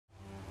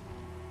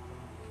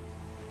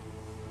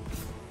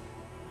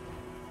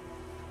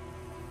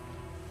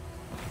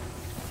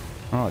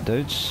Alright,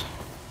 dudes.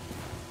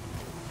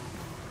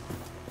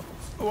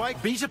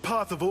 Right, beat a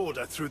path of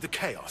order through the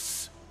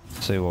chaos.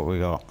 See what we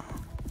got.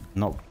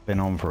 Not been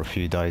on for a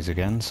few days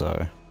again,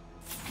 so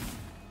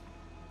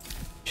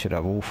should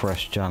have all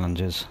fresh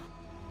challenges.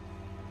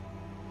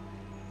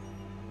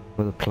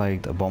 With a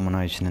plagued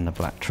abomination in the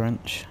Black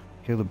Trench.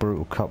 Kill the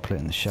brutal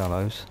couplet in the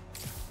shallows.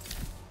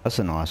 That's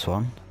a nice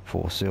one.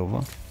 4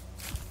 silver.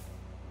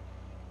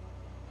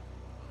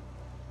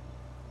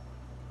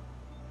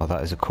 Oh,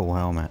 that is a cool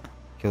helmet.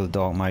 Kill the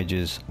dark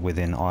mages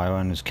within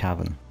Iona's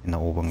cavern in the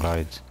Auburn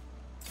Glades.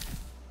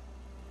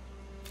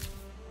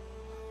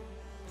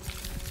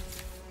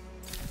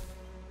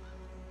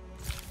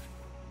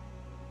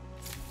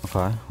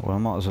 Okay, well I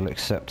might as well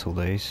accept all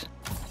these.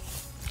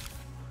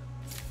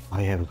 Oh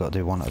yeah, we've got to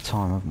do one at a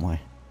time, haven't we?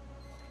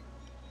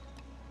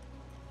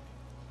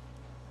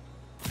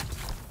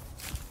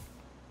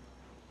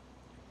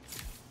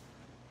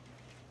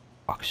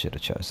 Fuck, I should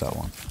have chose that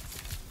one.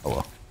 Oh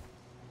well.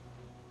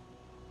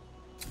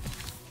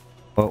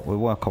 Well, we'll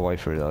work our way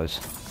through those.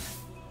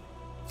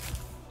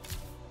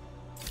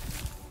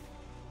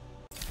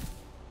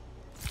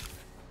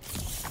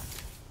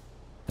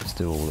 Let's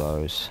do all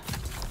those.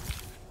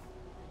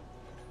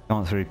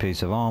 Got 3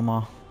 pieces of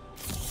armor.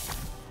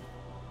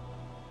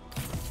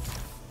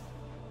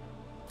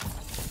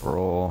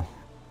 Raw.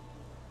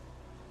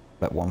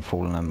 Let one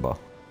fallen ember.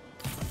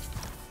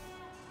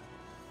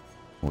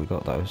 We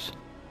got those.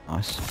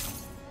 Nice.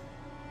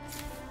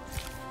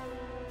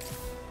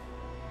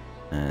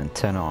 And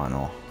 10 iron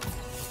ore.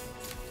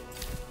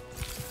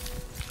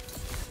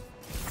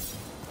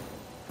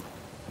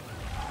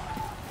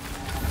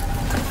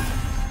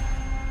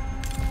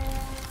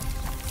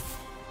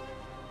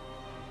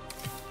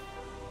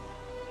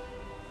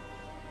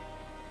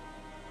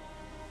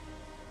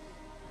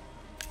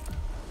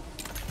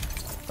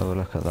 Have a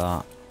look at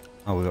that.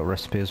 Oh, we got a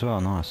recipe as well,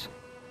 nice.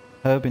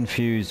 Herb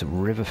infused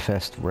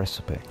Riverfest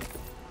recipe.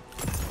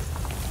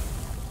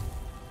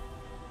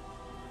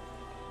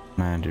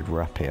 Commanded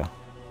rapier.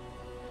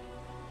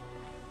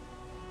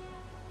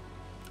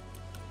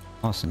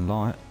 Nice and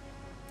light.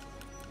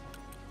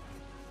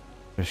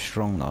 Very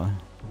strong though.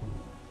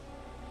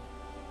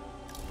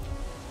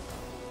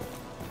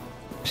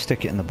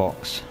 Stick it in the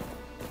box.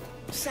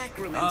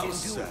 Sacrament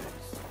endures.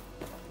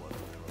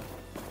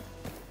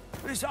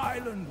 This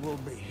island will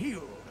be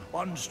healed,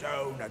 one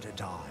stone at a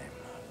time.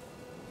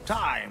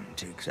 Time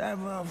ticks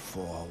ever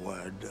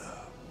forward.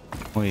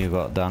 What you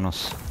got,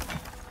 Danos?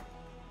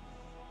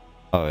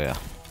 Oh yeah,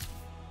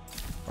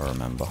 I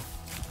remember.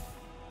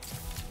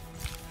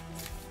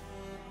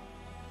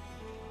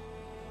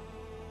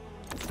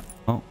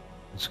 Oh,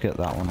 let's get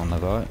that one on the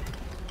go.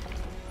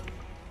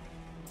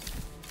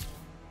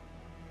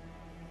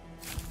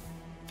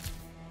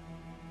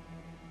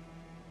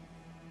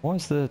 Why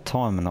is the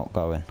timer not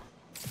going?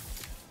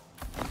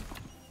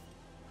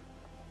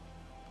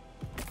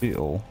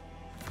 All.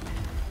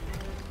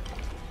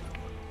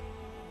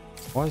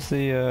 Why is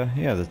the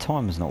yeah, the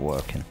timer's not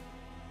working?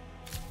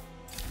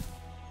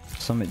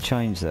 Something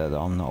changed there that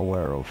I'm not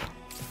aware of.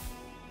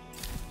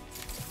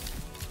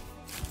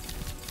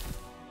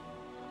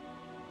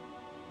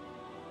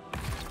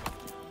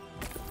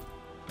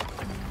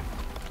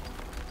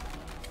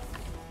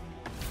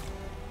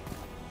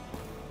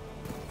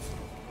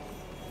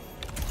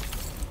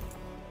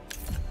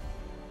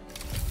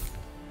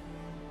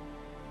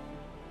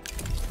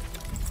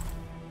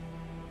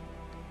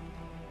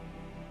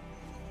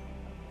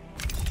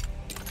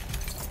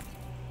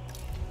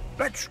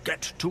 Let's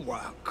get to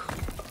work.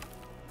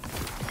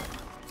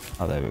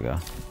 Oh, there we go.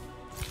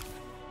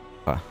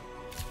 Okay.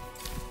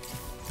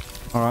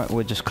 Alright,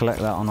 we'll just collect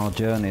that on our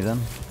journey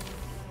then.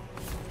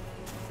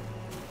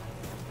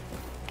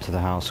 To the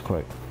house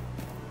quick.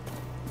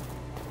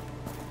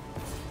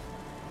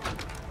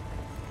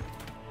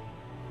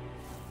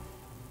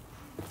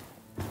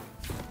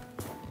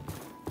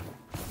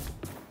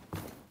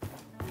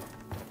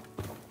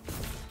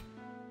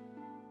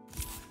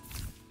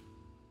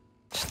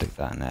 Stick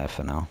that in there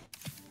for now.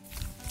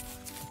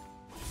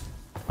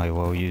 I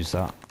will use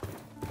that.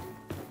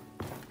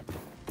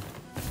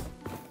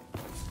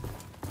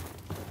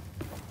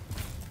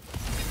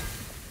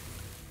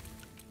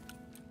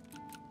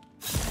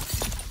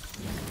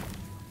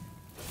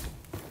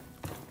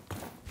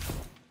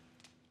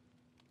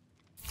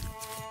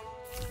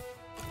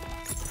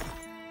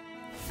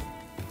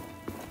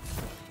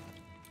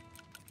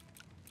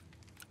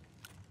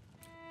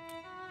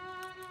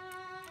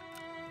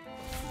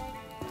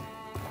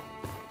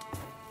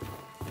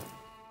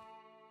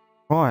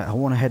 Right, I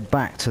want to head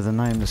back to the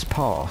Nameless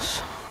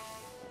Pass.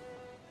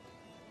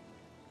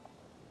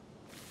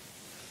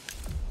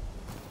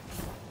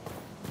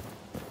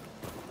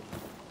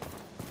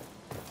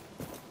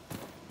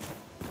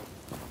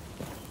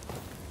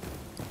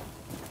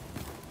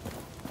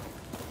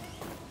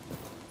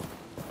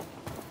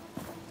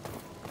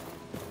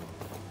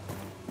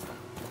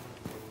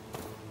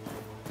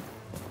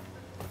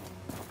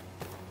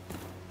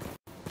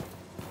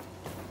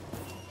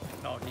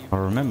 I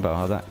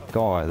remember that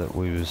guy that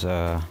we was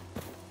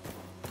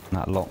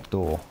That locked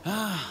door.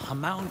 Ah, a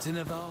mountain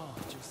of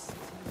art. Just...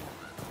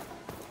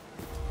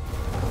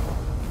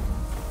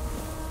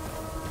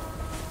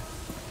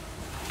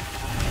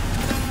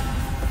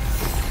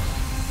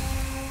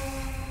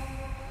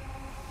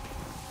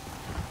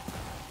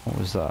 What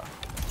was that?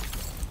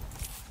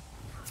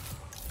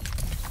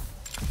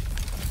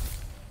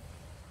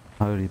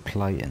 Holy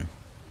plating.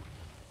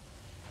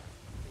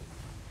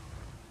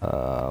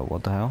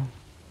 What the hell?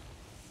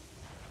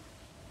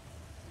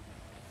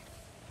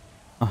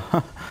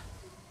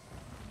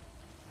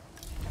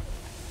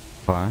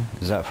 Okay,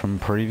 is that from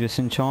previous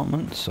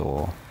enchantments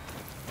or?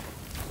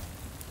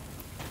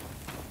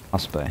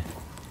 Must be.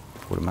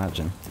 Would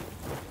imagine.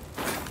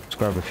 Let's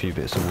grab a few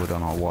bits of wood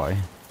on our way.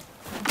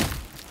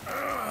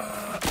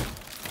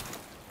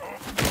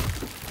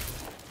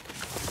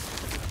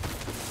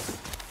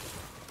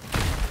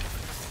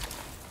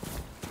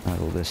 Add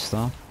all this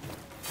stuff.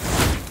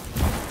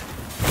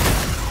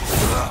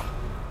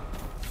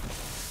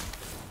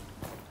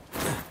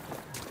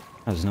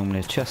 There's normally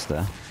a chest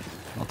there.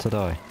 Not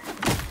today.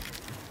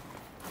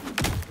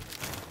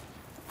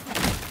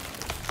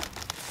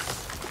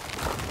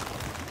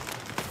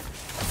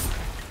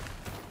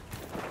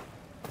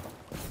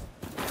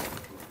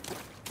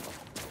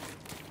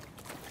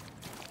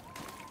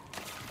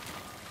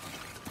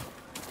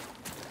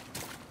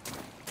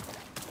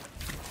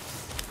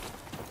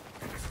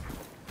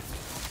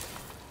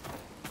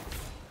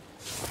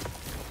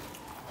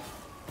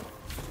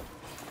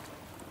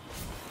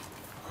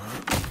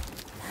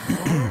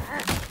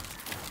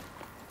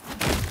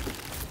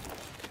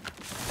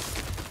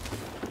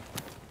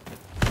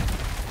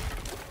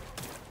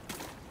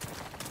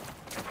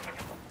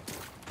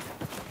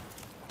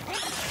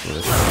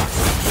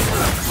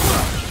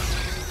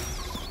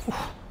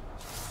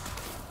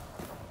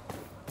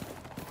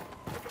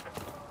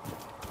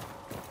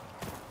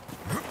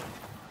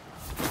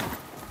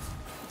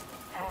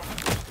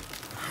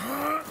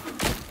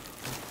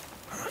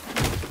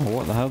 Oh,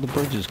 what the hell? The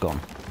bridge is gone.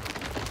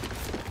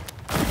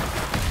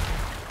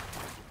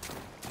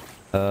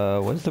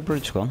 Where's the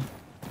bridge gone?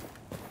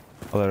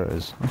 Oh, there it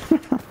is.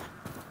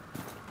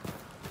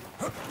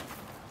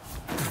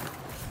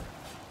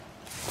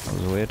 That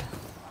was weird.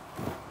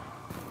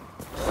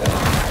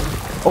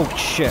 Oh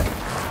shit!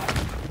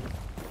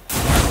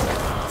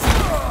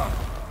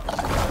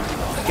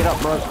 Get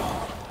up, bro.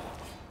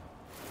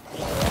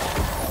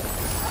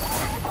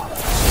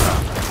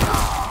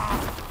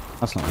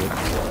 That's not good.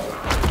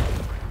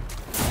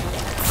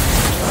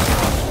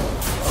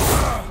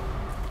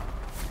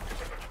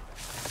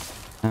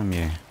 Damn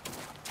you.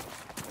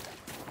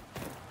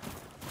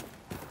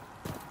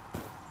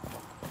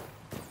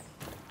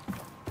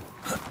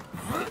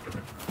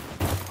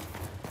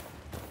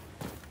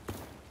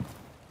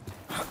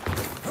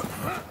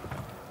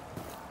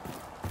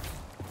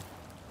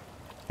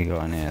 You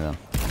got in here then.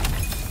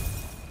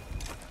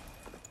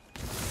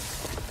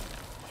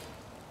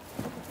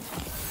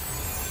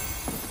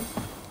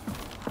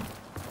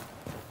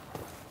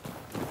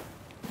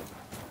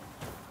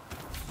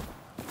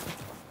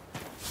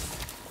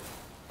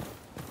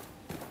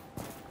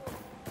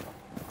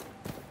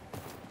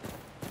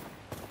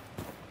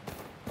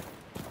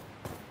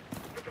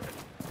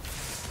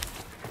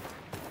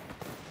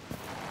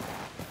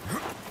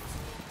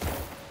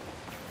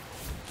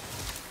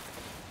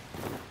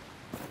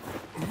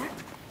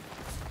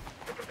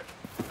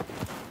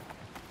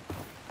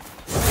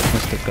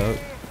 Goat.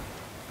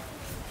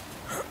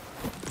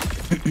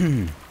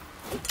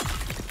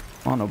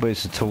 Might not be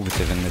so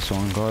talkative in this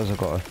one, guys. I've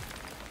got a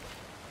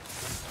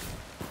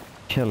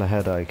killer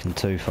headache and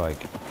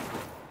toothache.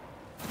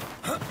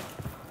 I'm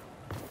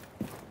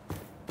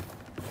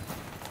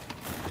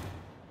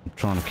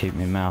trying to keep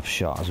my mouth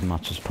shut as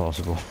much as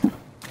possible.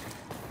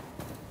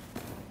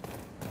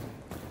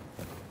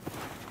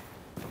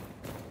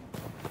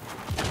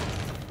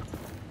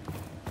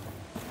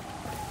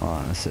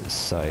 Alright, let's hit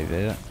save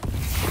here.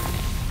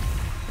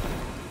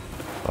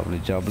 Lovely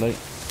jubbly.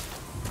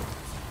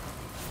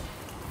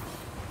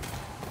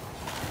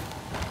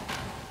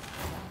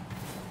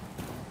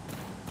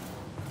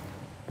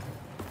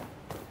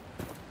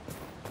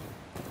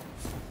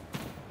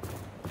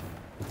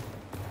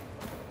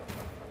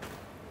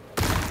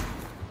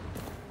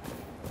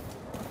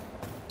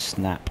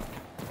 Snap.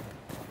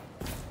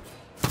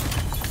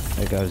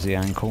 There goes the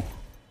ankle.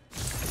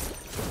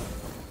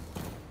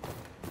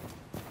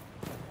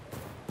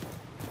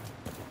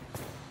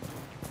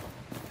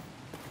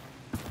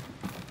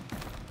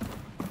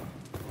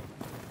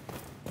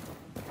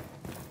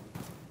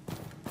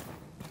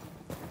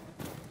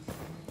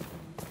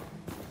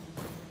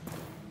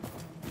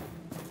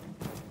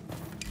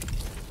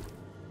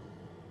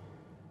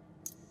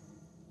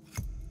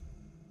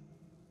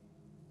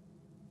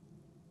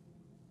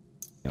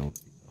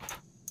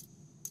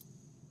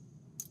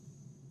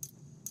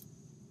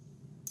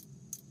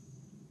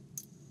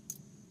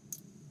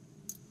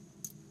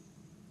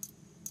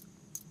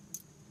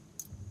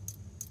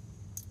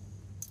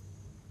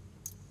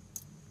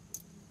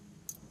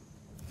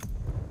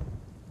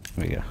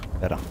 There we go,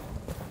 better.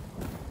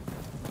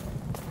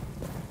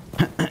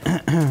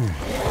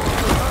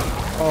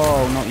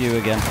 Oh, not you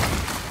again.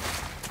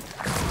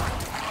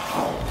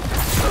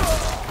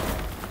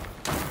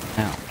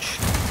 Ouch.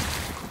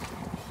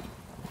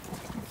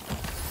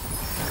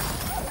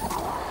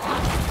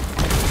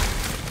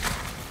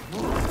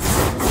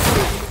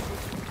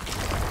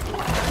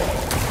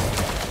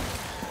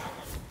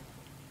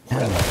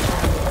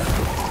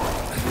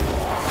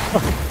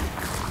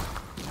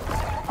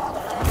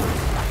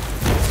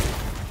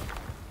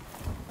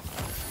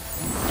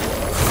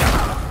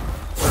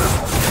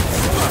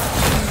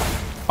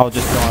 I'll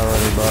just die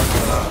already, bro.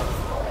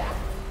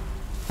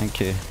 Thank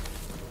you.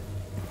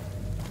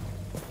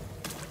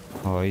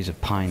 Oh, he's a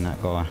pain,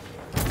 that guy.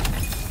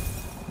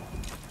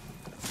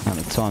 How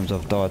many times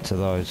I've died to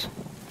those.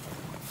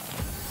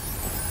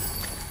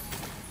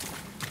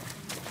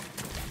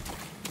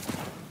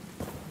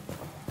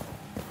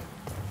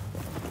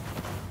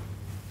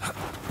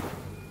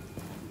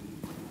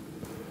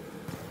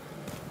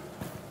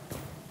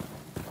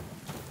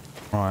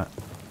 Right.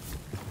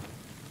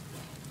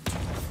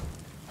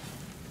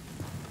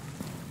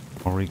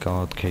 Quarry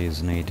guard key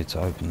is needed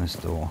to open this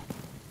door.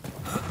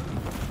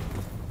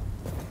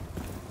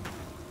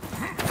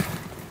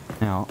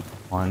 Now,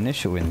 my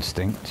initial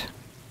instinct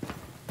I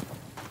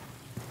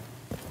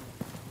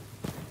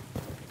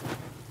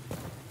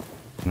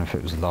don't know if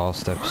it was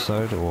last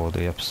episode or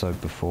the episode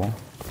before.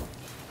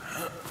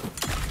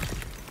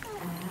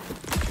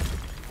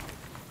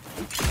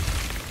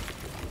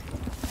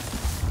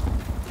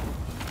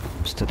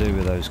 It's to do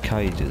with those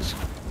cages.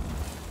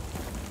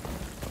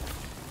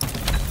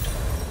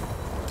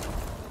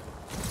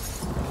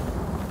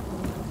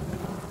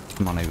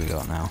 Money we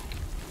got now,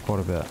 quite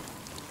a bit.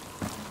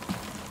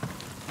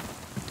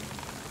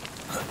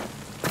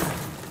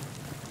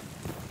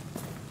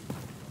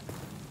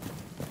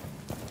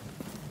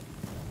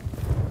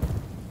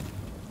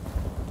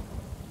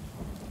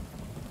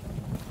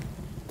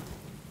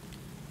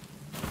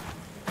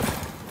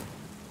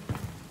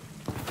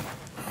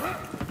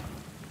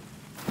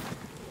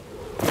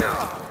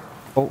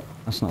 Oh,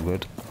 that's not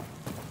good.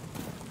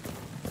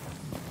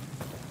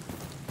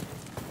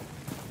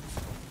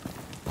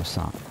 What's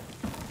that?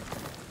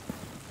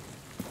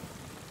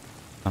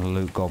 A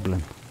loot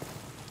goblin.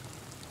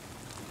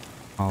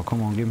 Oh,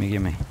 come on, gimme,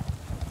 gimme.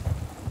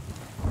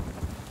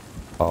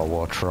 Oh,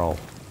 what a troll.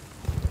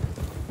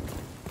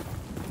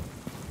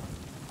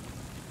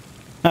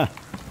 Huh.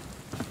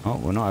 Oh,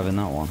 we're not having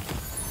that one.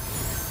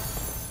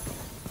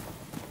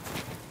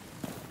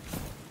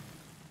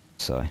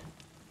 So.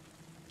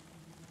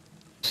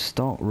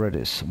 Start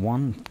Redis.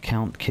 1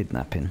 count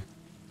kidnapping.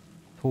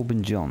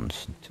 Corbin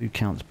Johns. 2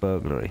 counts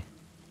burglary.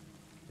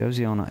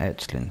 Josiana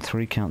Etchlin.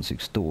 3 counts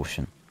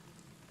extortion.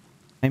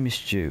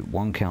 Hamish Jew,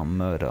 1 count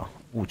murder.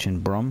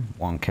 Orchin Brum,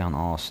 1 count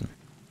arson.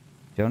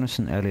 Jonas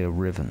and Elia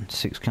Riven,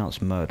 6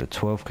 counts murder,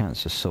 12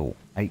 counts assault,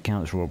 8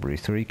 counts robbery,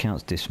 3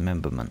 counts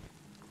dismemberment,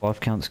 5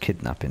 counts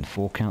kidnapping,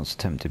 4 counts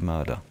attempted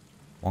murder,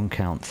 1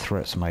 count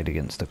threats made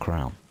against the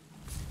crown.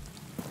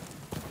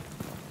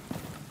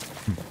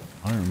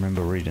 I don't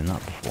remember reading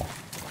that before.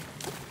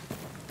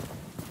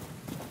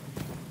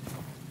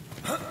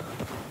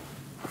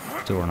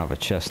 Saw another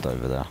chest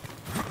over there.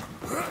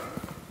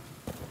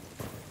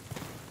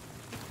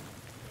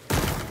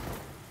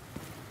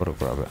 Gotta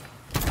grab it.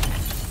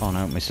 Can't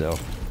help myself.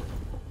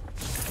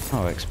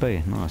 Oh,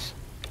 XP, nice.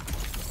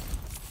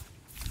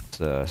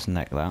 Let's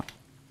neck that.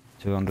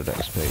 200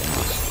 XP,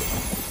 nice.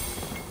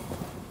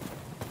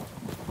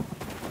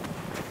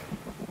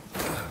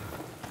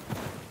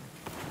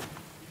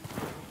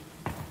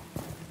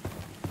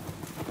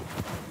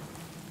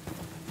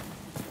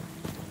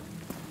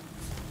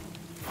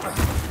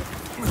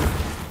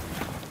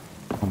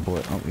 Come on, boy,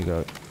 up we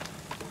go.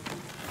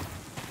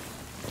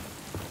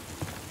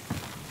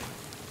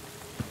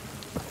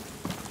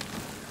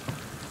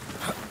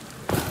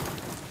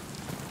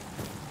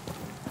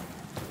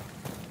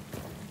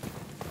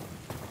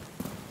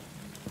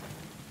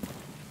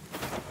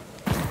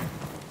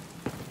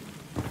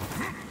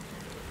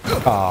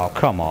 Oh,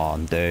 come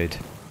on, dude.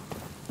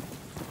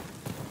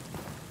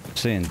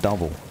 Seeing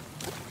double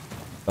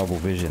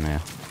vision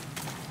here.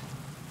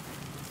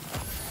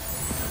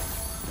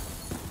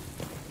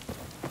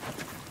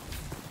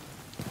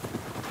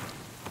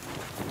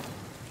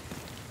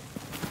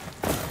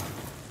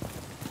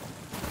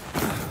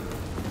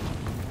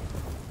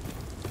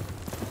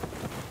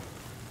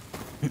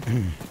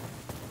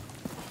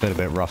 Bit a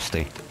bit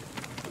rusty.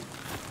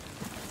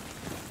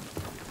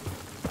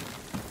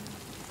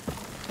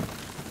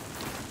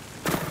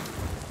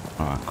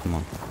 Alright, come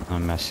on. No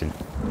messing.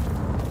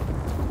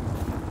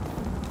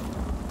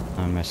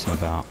 No messing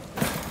about.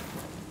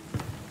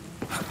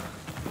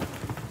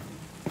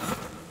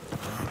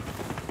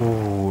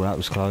 Ooh, that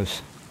was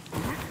close.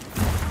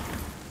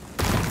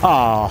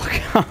 Oh,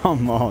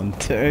 come on,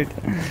 dude.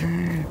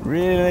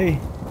 Really?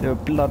 They're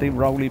bloody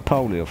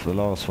roly-poly off the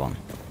last one.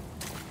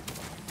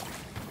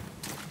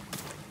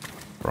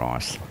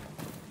 Christ.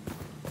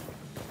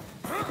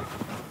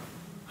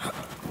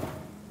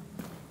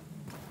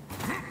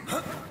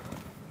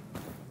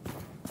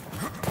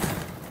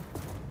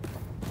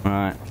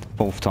 Right,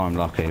 4th time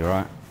lucky,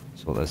 right?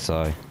 That's what they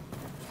say.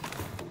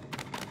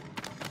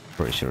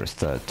 Pretty sure it's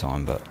 3rd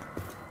time, but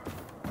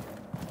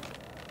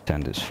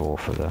pretend it's 4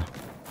 for the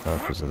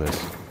purpose of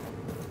this.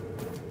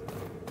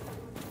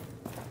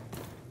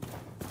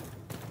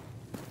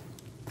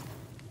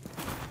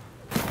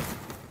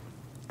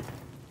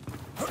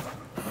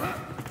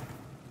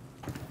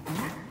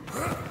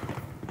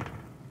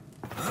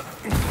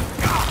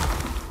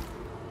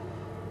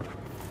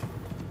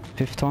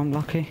 Fifth time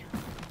lucky?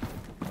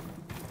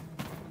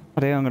 I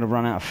think I'm going to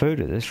run out of food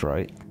at this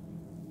rate.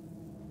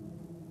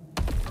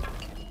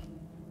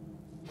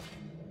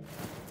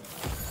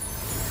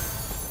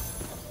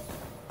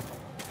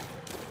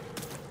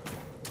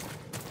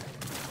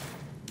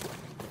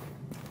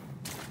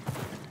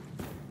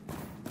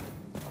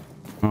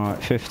 Alright,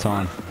 5th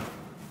time.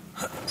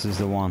 This is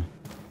the one.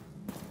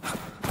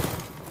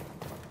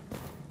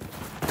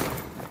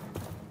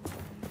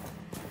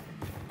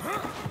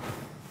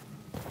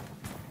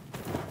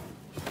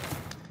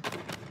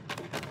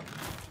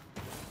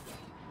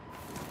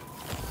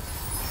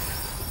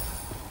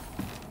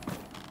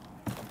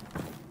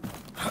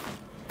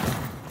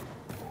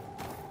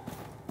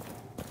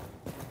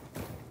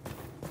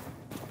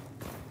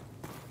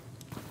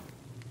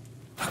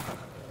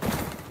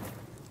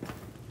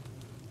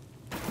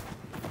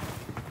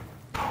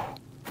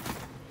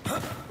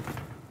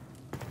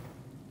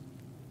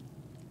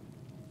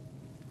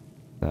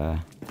 There.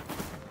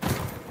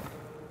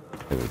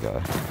 Here we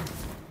go.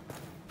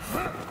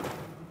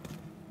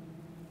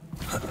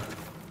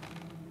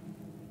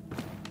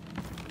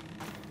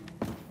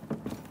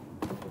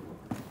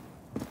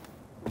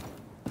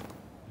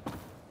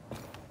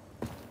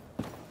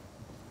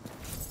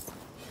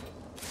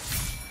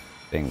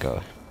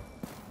 Bingo.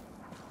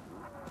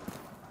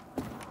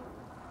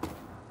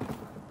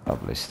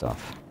 Lovely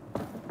stuff.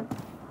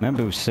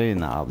 Remember we've seen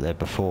that up there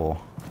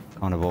before.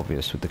 Kind of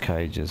obvious with the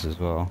cages as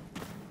well.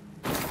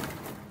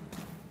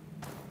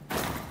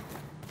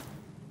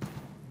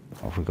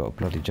 Oh, we've got to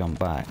bloody jump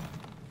back.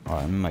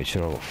 Alright, let me make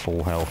sure I've got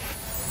full health.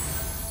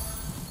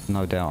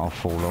 No doubt I'll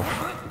fall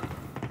off.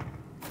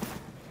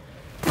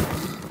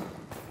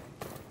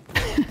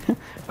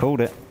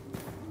 Called it.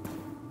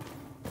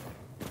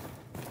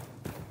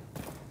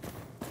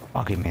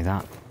 Oh, give me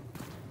that.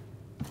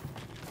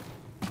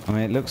 I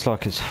mean, it looks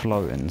like it's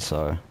floating,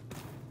 so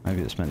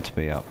maybe it's meant to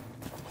be up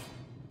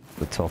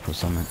the top or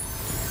something.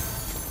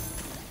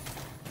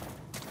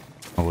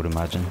 I would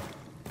imagine.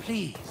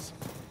 Please.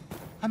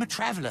 I'm a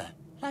traveler,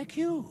 like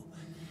you.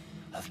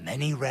 Of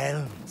many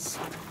realms.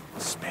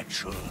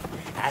 Spectral,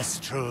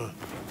 astral,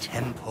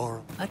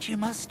 temporal. But you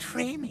must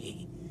free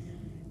me.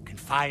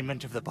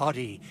 Confinement of the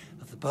body,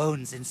 of the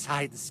bones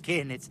inside the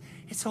skin.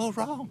 It's all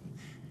wrong.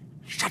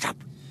 Shut up.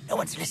 No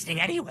one's listening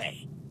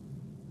anyway.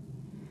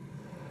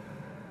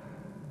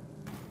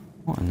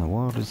 What in the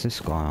world is this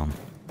guy on?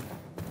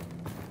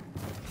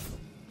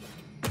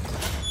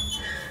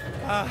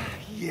 Ah,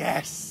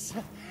 yes.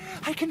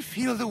 I can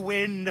feel the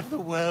wind of the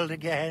world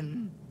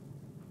again.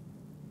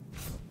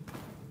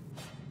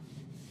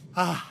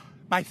 Ah,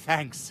 my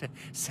thanks,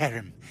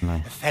 Serim, No.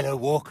 a fellow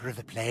walker of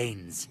the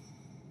plains.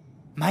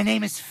 My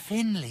name is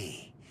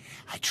Finley.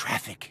 I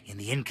traffic in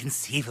the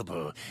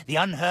inconceivable, the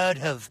unheard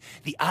of,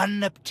 the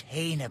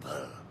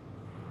unobtainable.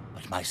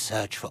 But my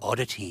search for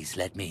oddities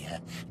led me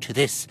to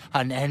this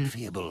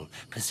unenviable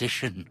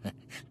position.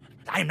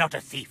 I'm not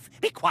a thief.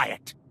 Be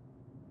quiet.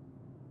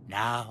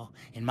 Now,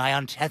 in my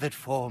untethered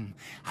form,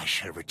 I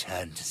shall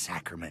return to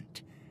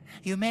Sacrament.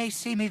 You may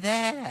see me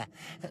there,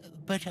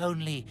 but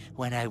only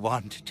when I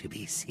want to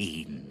be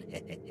seen.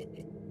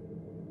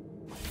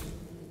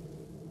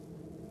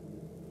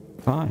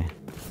 Hi.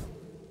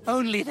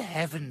 Only the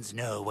heavens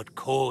know what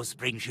cause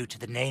brings you to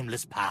the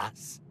Nameless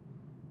Pass.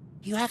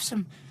 You have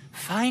some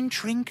fine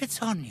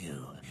trinkets on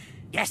you.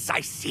 Yes,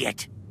 I see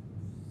it.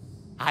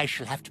 I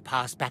shall have to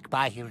pass back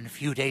by here in a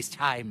few days'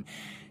 time.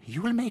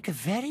 You will make a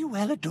very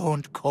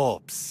well-adorned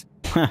corpse.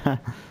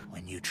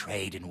 When you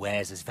trade in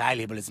wares as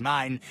valuable as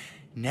mine,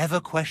 never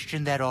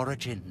question their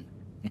origin.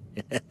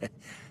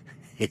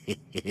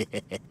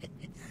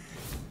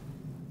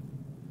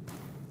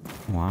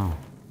 Wow.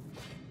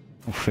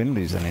 Well,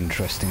 Finley's an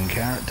interesting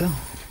character.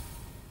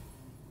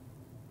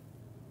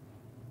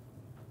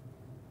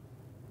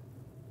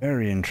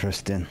 Very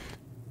interesting.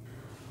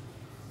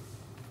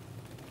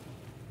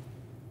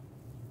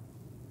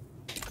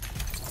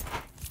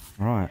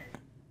 Right.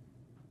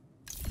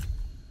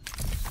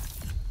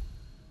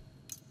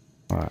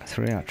 Right,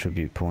 3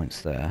 attribute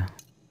points there.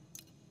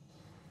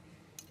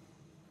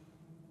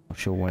 Not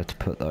sure where to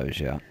put those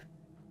yet.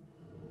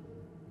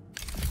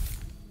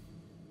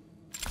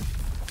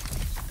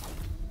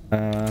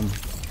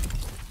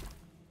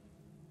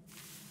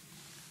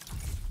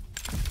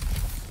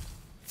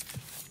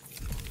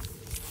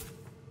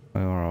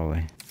 Where are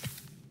we?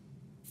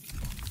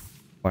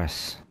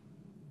 West.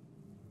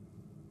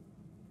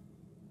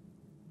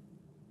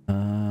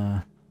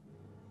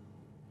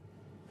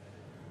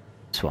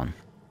 This one.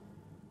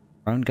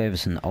 Roan gave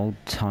us an old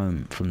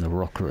tome from the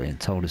rockery and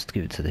told us to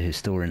give it to the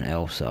historian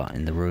Elsa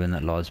in the ruin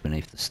that lies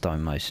beneath the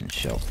stonemason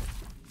shop.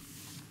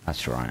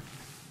 That's right.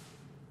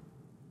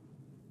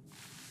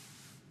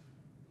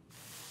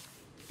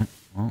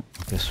 Well,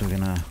 I guess we're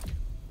gonna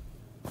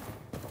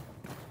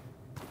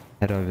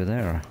head over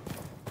there.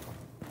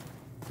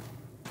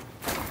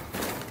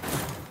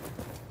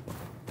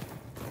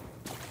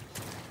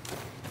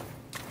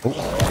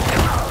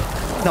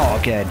 Oh. Not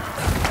again.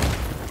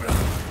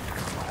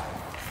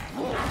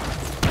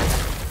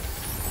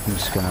 I'm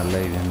just gonna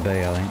leave him be,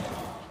 I think.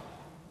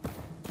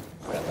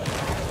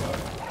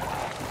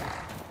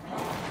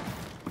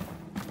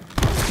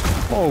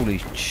 Holy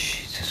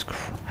Jesus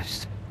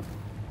Christ.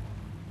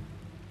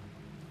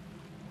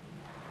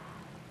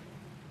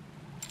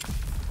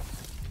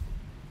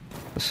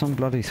 There's some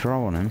bloody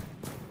throw on him.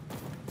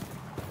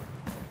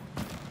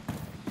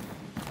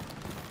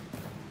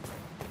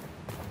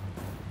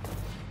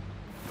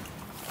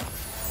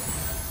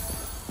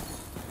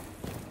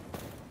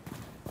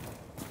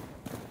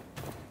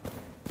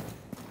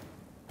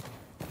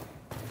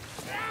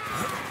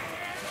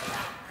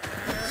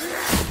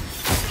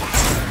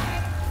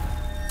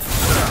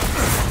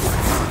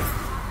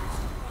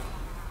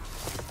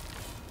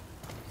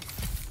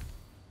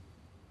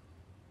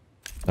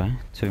 Okay,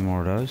 2 more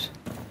of those.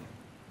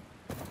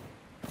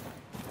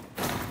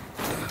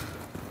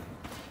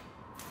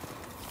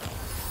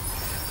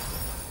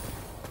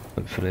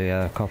 Hopefully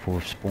a couple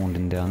have spawned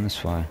in down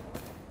this way.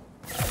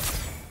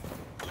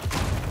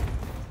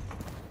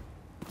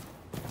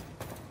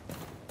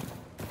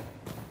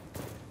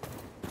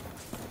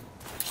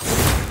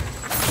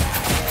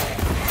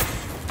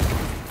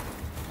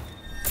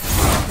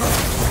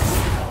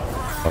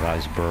 Oh, that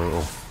is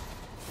brutal.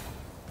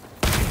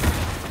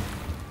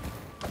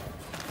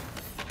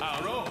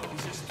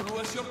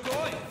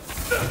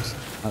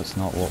 That's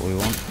not what we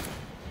want.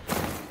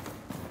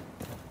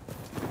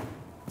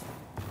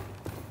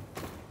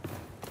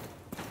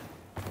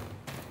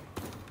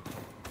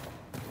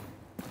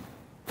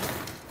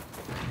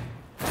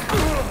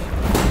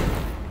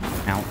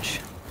 Ouch.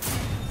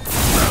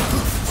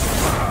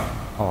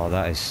 Oh,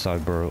 that is so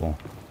brutal.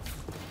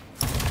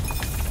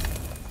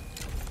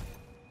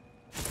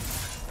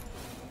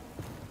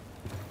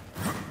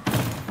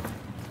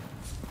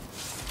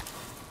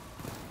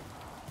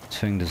 This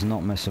thing does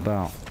not mess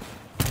about.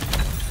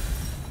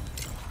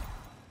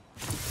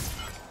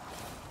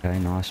 Okay,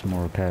 nice,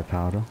 more repair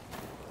powder.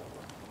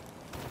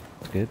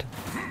 That's good.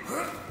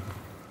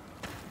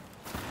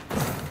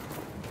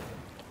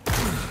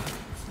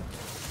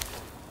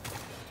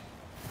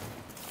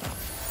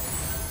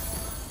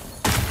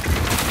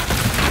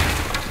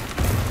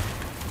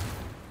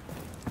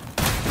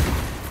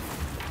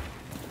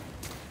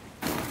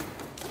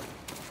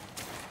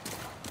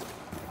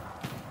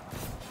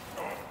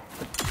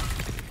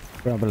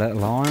 Grab a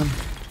little iron.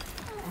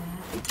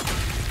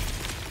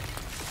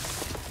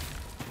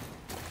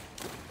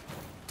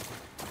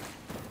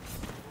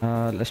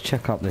 Let's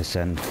check up this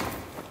end.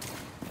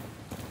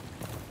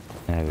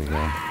 There we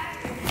go.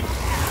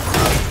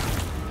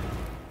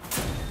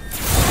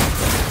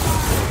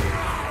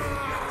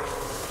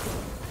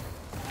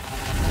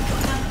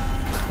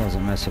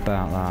 Doesn't mess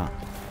about that.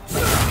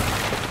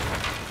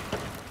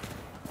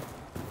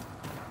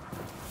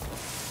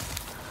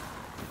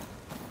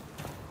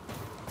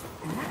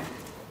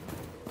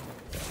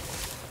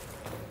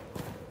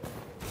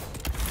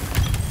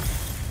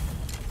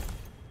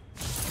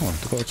 Oh,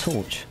 I've got a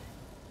torch.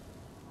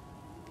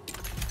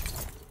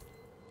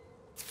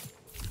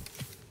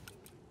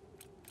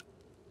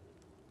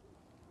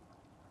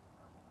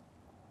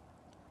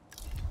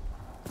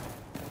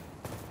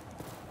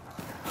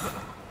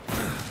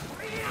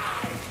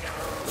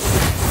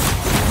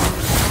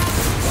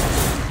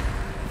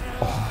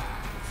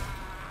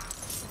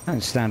 I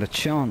don't stand a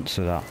chance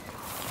of that.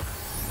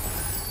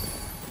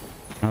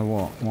 You know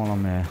what? While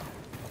I'm here,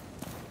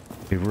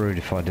 it'd be rude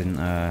if I didn't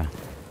grab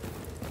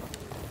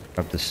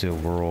the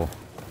silver ore.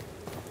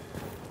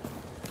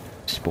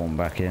 Spawn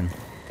back in.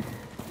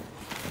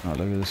 Oh,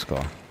 look at this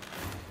guy.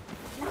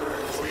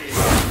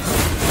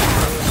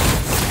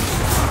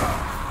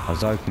 I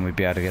was hoping we'd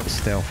be able to get the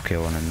stealth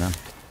kill on him then.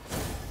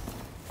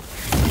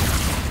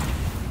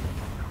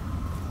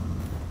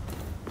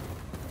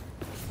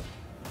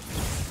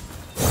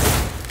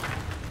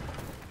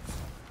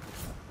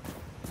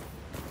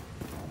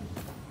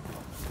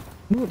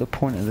 I wonder what the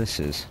point of this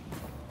is.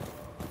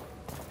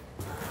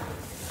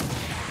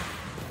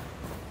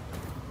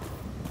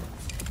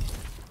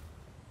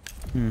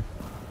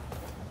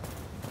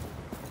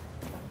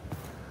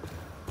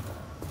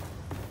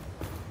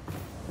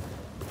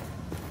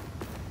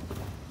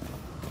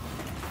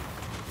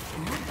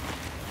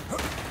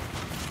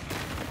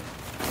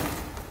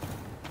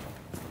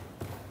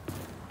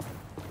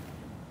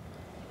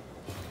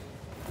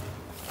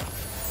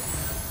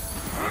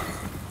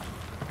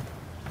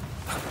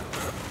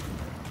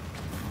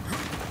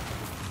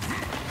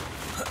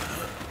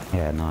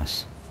 Yeah,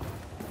 nice.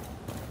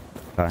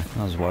 Okay,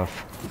 that was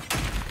worth.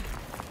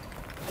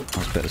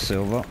 Nice bit of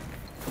silver.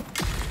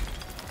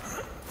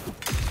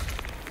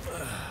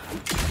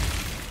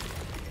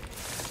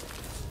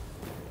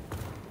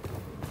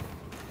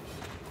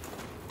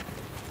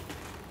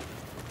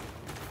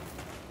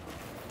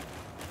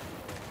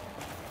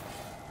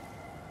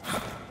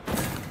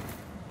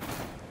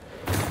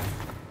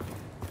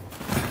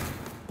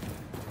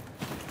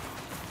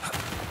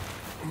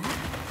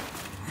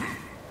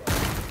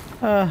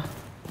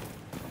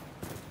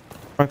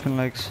 Broken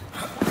legs.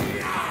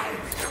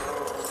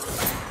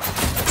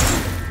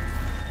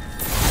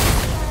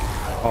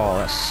 Oh,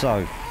 that's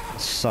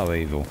so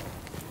evil.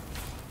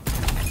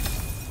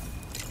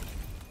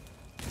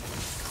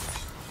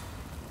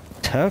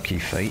 Turkey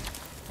feet?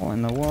 What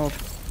in the world?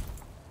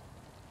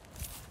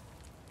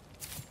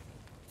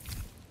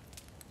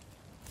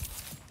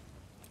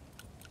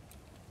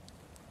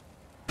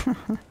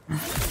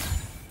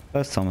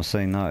 First time I've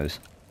seen those.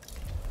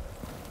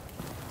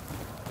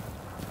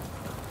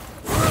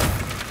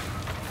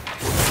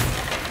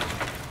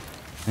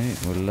 Hey,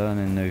 we're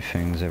learning new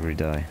things every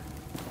day.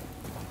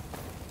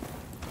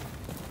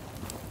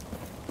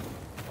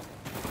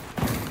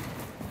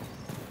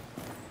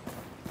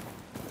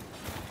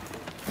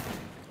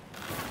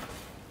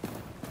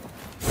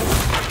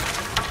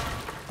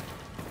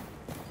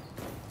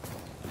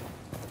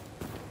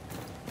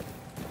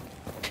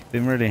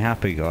 Been really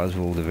happy, guys,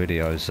 with all the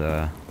videos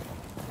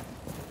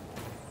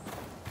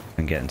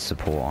been getting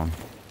support on.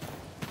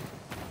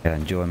 Yeah,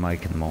 enjoy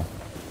making them all.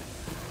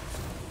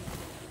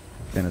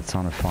 Been a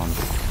ton of fun.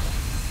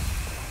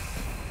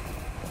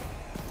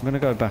 I'm gonna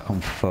go back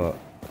on foot.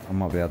 I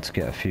might be able to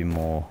get a few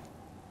more.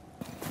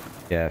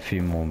 Yeah, a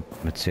few more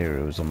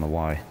materials on the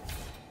way.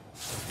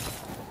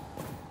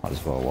 Might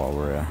as well while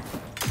we're here.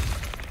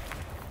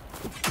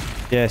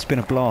 Yeah, it's been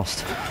a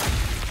blast.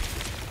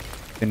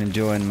 Been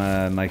enjoying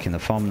making the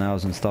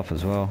thumbnails and stuff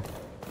as well.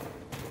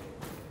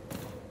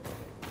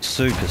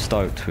 Super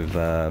stoked with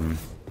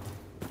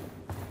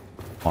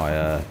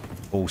my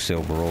all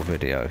silver ore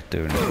video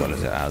doing as well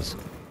as it has.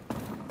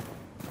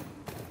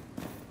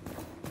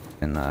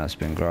 And it's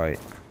been great.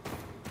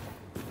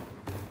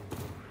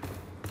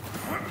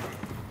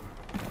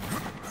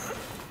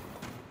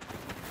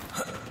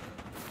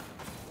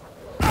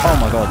 Oh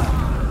my god.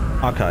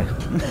 Okay.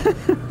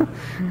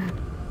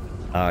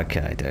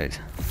 Okay, dude.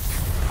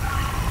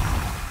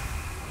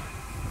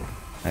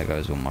 There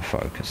goes all my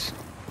focus.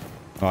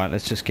 Right,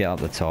 let's just get up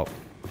the top.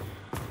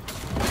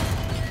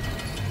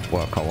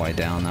 Work our way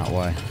down that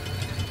way.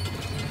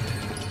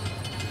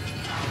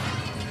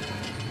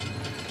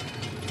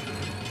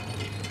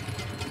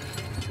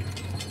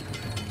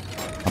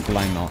 I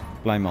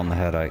blame on the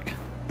headache.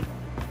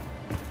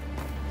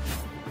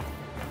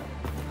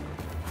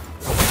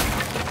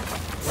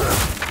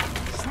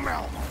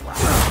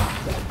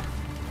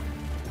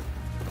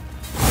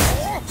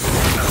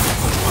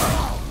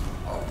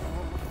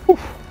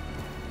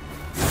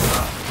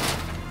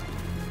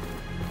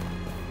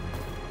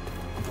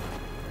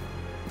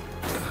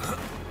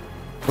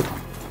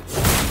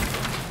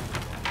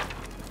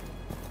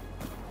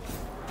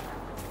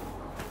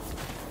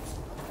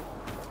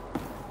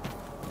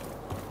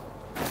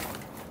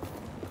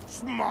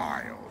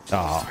 Oh,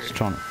 I was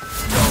trying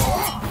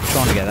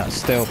to get that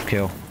stealth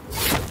kill.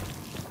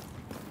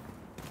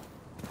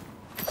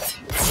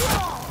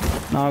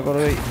 No, I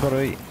gotta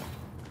eat.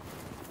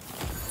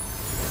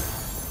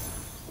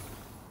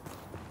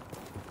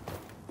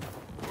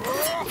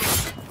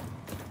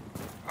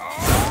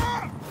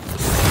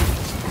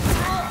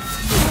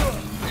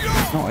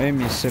 Not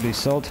him, you silly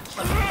sod.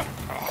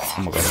 Oh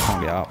my god, I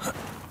can't get up.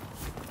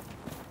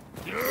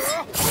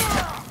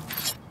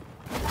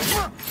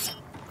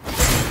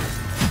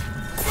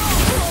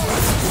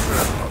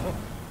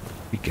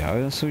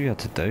 Go, that's all you had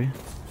to do.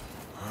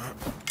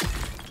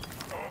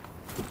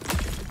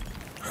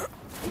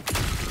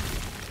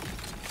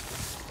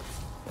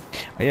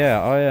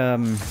 Yeah,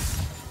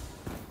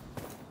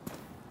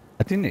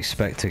 I didn't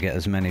expect to get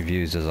as many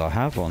views as I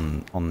have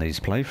on these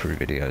playthrough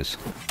videos.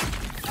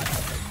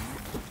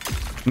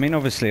 I mean,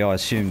 obviously I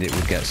assumed it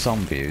would get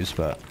some views,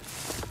 but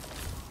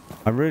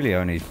I really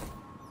only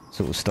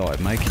sort of started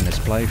making this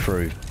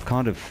playthrough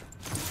kind of,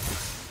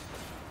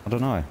 I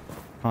don't know,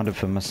 kind of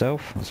for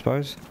myself, I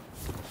suppose.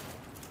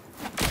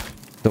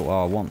 Thought,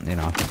 oh, I want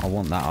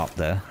that up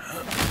there.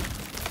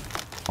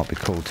 Might be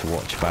cool to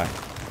watch back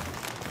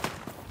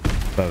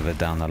further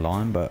down the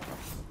line, but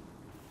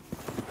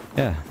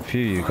yeah, a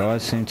few of you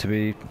guys seem to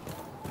be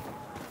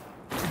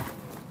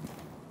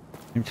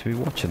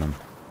watching them.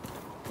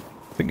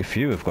 I think a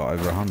few have got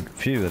over 100.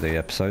 Few of the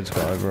episodes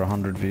got over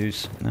 100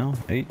 views now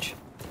each.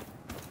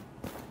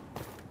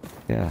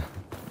 Yeah,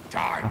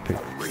 happy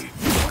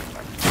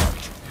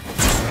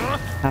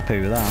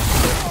with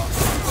that.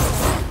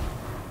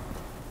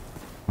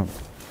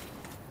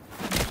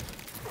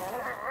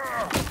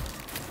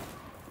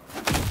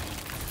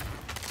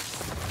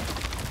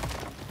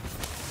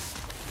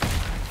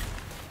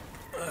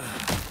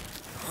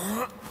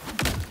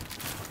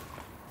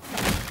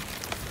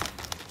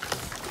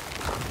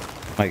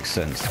 Makes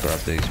sense to grab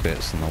these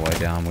bits on the way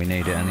down. We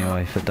need it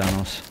anyway for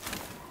Danos.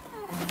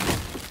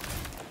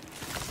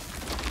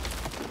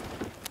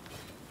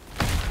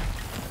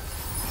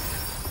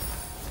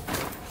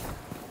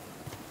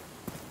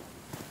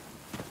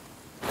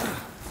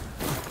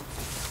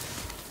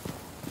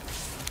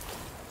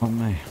 on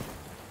me.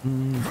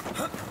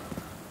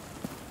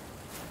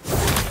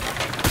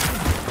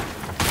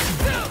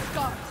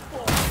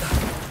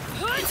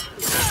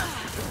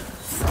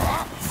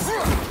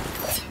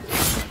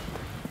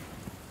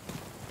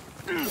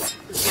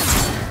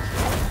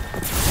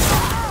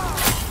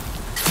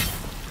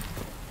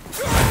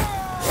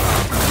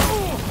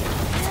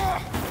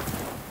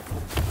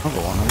 I've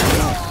got one on me.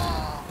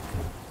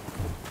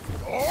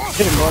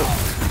 Hit him, bro.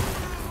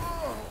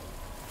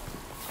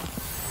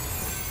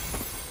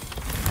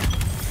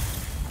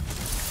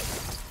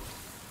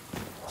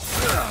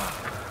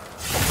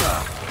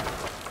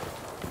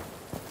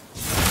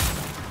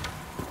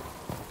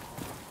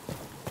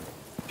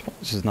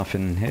 There's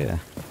nothing in here.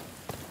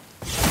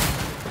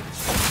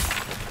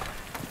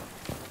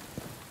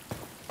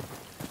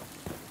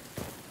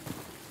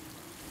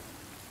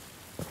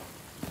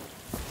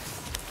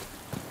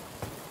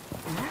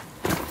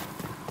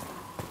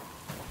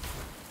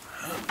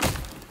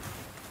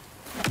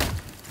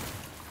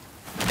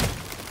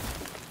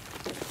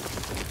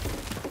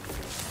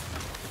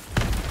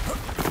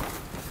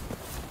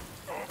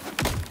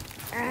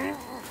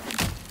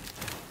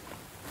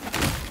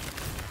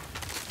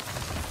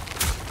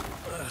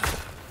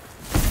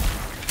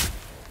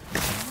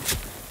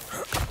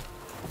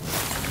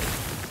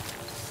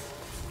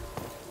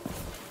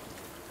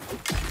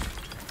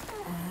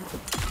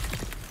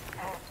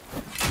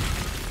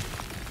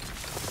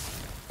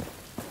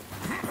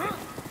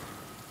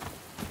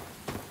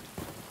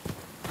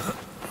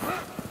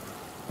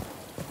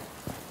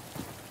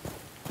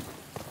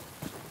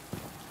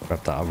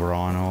 Grab that other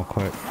iron ore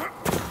quick.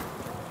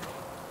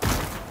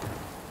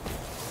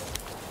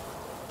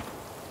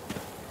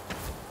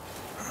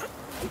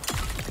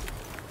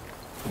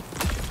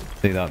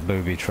 See that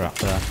booby trap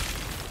there?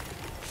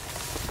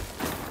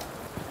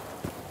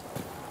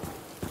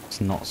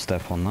 Let's not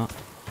step on that.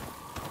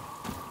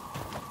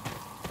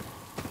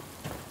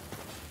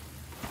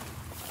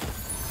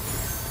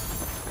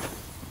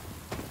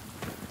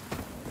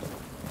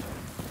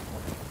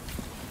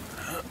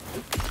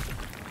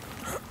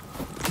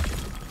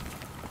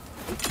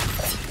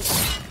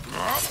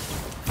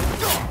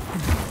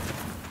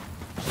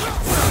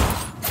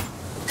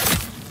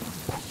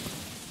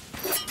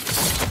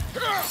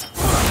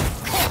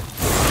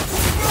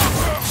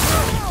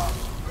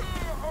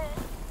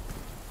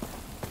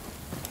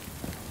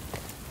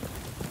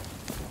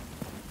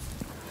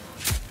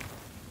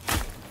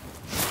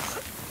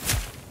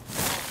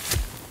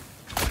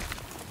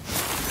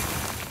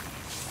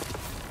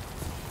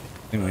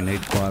 I think we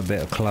need quite a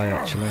bit of clay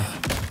actually.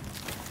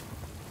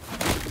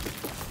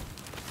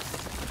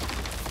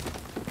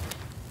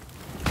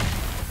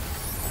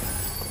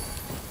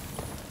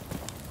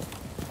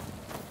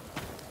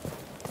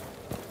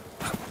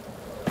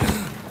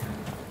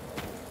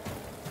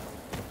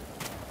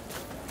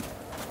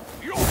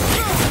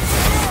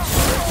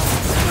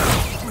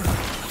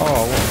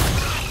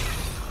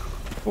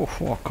 Oh,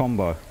 what a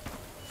combo.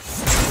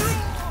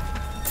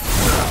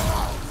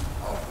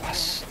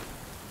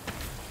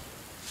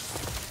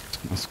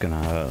 That's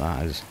gonna hurt,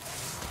 that is.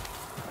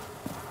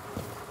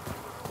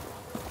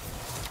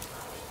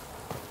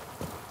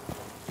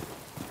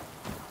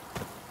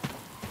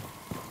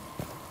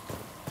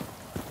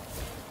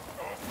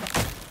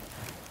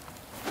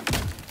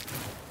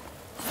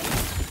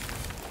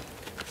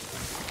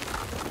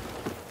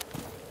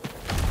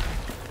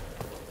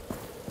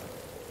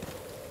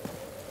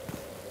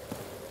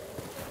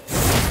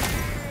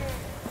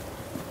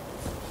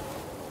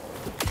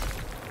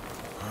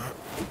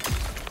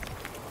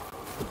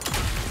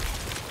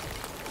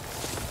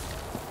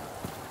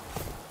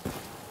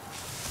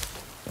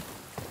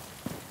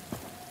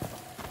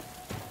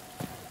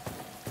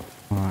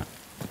 Right,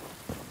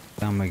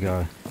 down we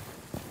go.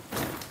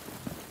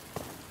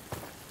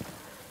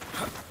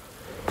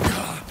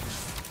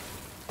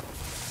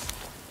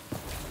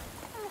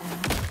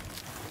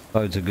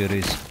 Loads of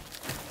goodies.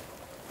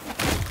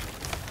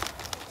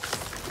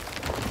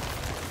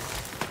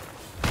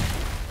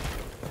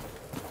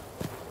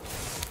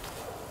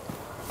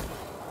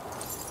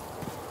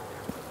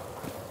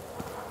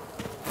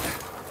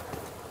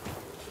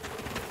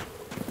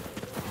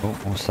 Oh,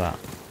 what's that?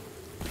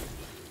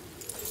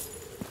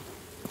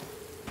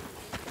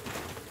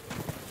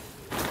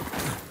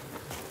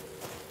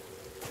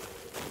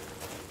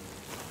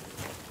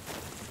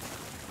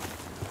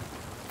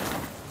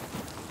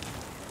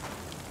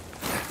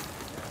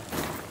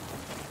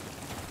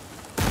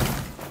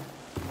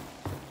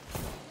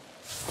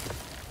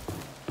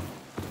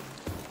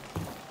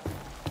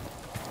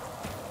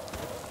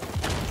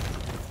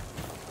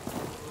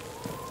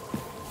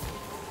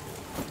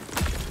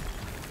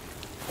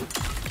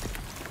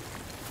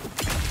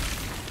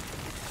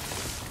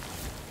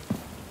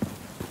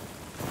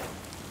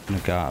 I'm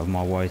gonna go out of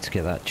my way to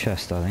get that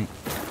chest, I think.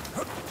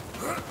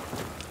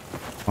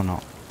 Or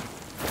not.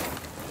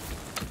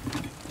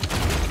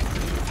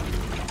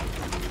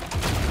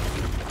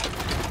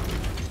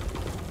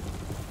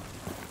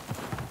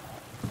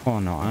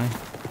 Or not, eh?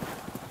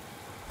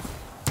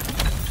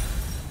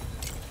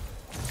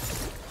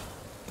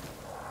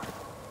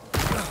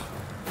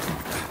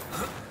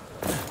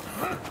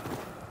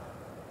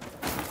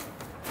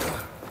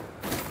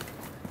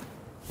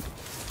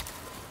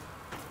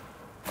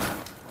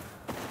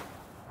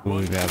 Will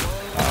we be able? Oh.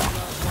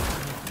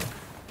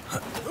 I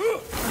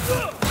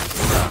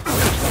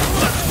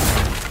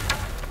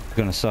was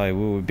gonna say,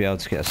 will we be able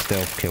to get a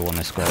stealth kill on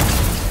this guy?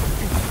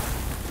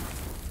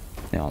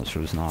 The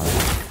answer is no.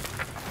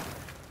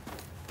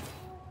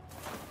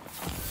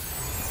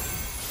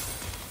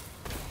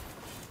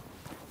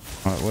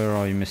 Right, where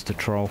are you, Mr.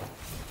 Troll?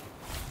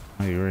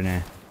 Oh, you're in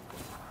here.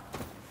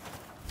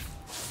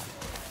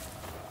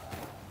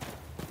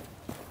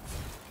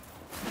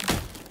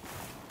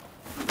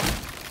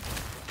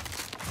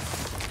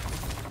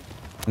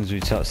 As we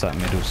touch that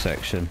middle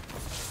section.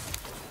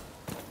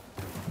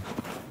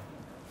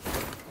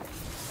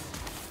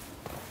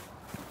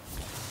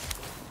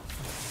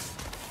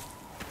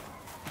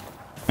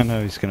 I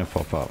know he's gonna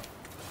pop up.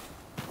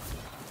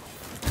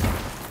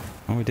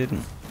 Oh, we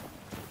didn't.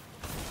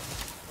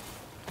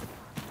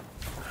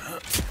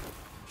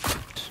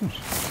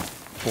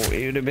 Thought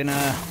he would have been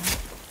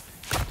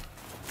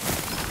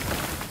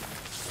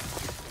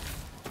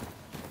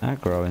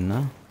aggro in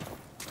there.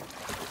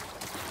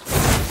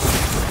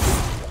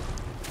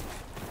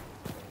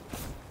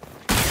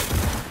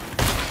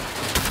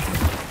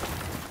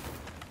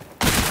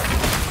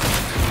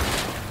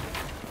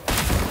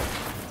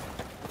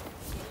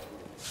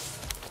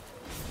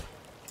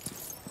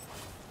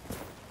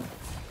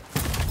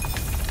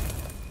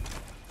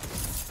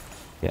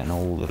 Getting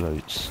all the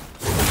loots.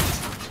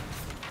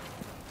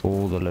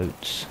 All the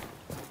loots.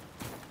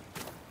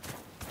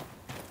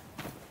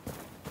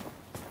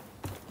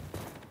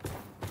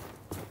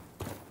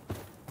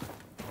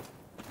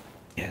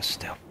 Yeah,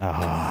 still.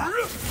 Ah.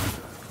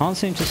 Can't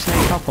seem to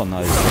sneak up on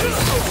those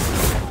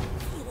loots.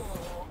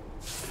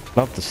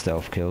 Love the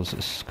stealth kills,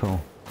 it's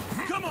cool.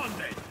 Come on,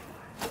 then.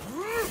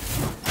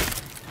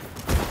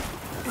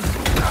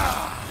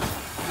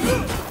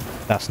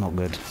 That's not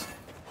good.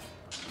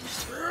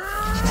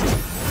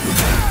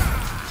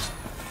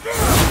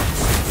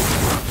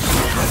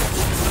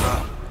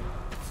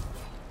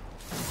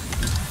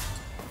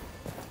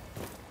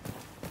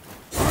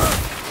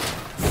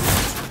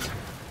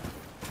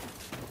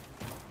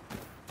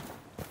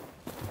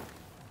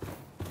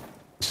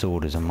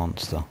 Sword is a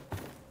monster.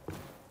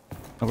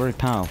 Not very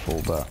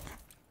powerful, but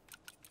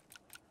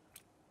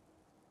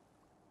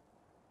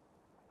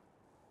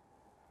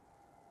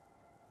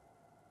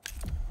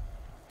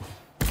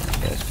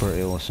yeah, it's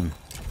pretty awesome.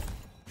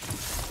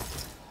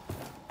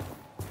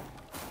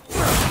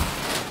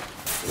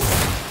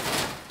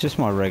 Just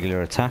my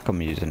regular attack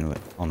I'm using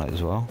on it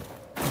as well.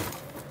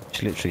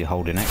 Just literally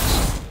holding X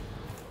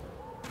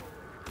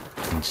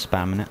and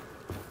spamming it.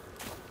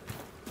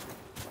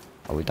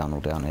 Oh, we done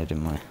all down here,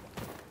 didn't we?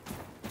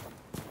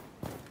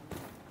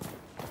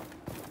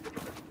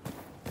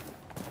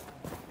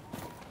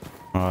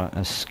 Alright,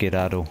 let's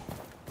skedaddle.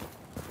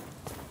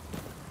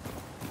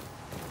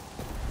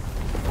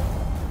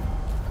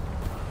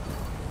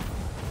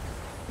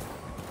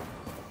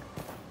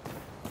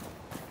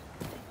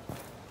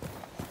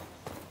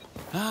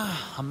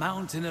 Ah, a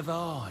mountain of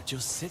ore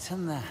just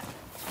sitting there.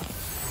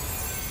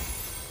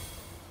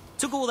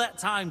 Took all that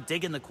time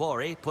digging the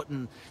quarry,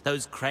 putting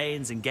those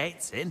cranes and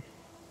gates in.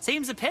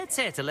 Seems a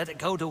pity to let it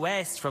go to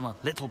waste from a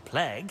little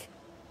plague.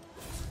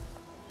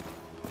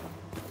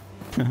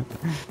 Funny.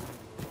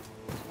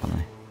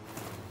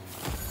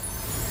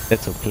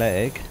 Little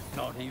plague.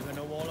 Not even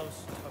a wall of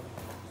stone.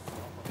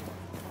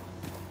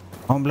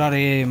 I'm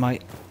bloody here,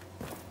 mate.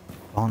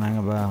 Can't hang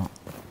about.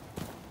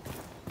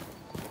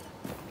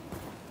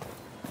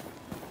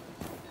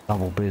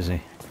 Double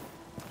busy.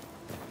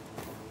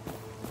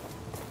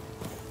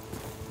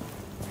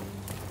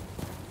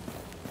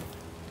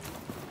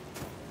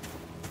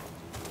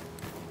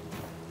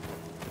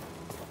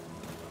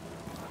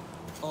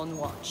 On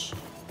watch.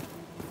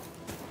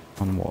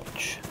 On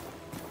watch.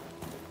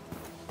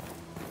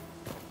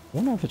 I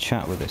want to have a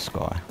chat with this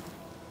guy.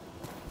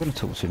 I'm going to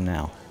talk to him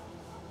now.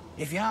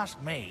 If you ask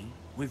me,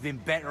 we've been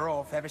better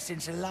off ever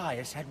since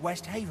Elias had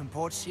West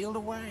Havenport sealed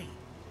away.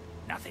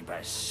 Nothing but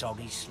a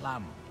soggy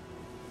slum.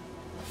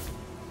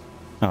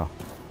 Oh.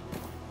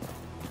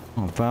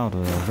 Oh,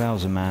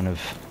 Val's a man of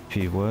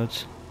few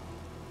words.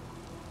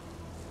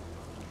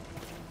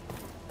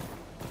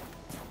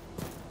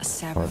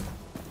 Sarah.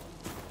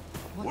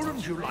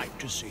 Wouldn't you like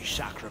to see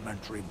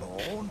Sacrament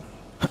reborn?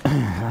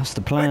 That's the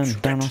plan, Let's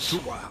get Danos.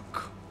 to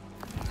work.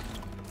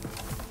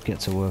 Get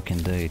to work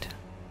indeed.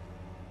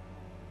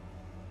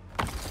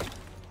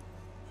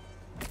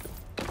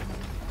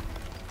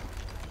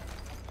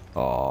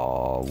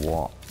 Oh,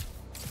 what?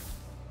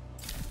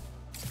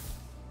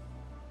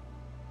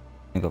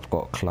 I think I've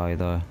got clay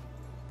though.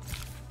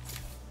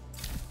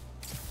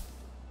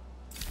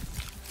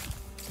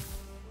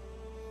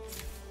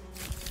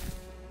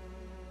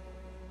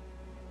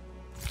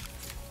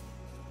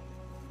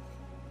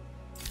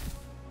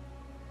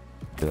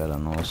 Do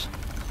Eleanor's.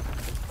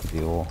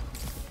 The ore.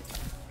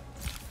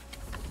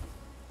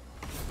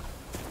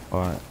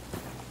 Alright.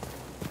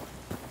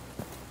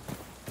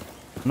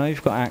 I know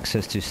you've got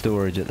access to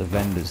storage at the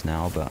vendors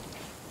now, but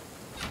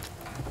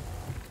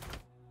I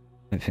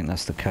don't think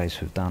that's the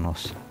case with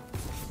Danos.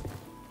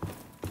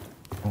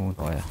 Oh,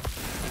 yeah.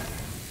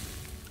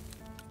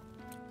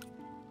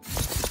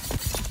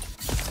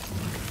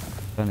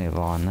 Plenty of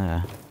iron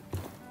there.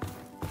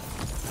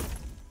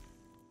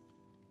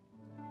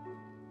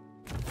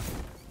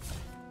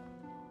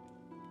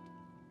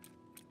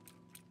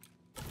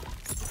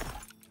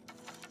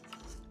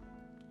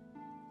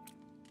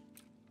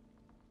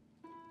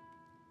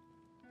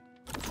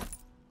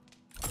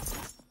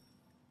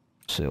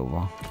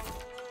 Silver.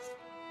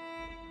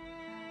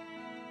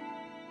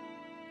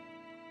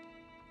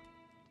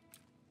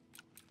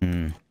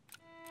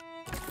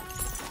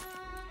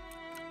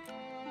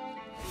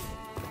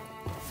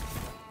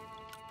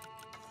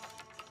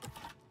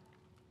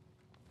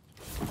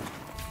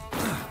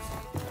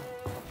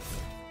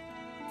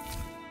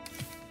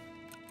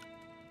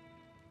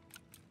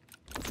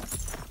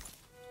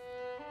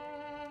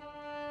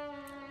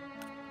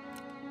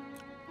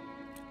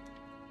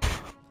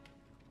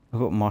 I've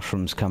got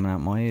mushrooms coming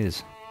out my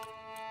ears.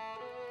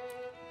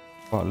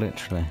 Quite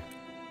literally.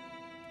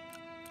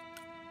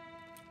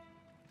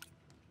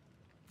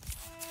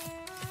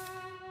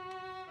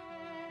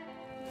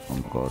 Oh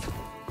my god,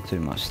 too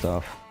much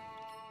stuff.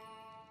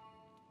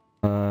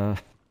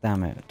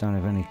 Damn it, don't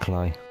have any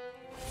clay.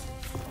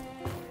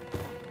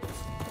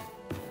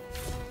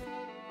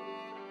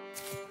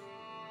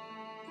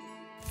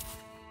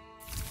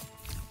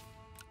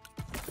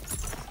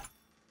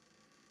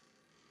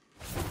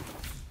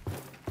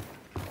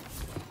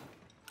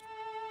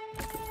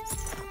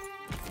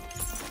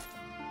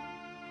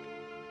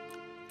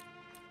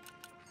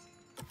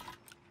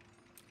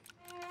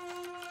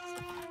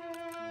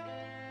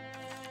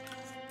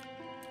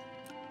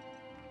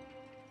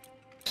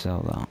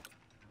 Sell that.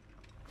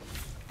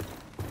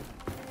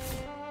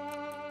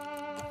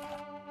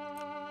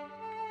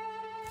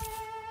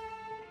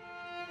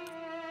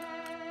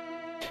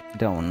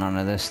 Don't want none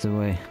of this, do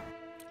we?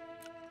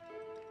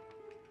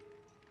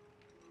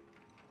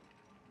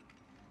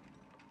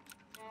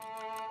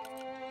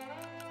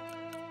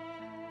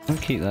 I'll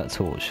keep that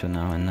torch for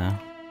now and now.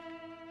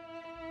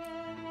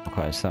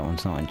 Okay, so that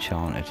one's not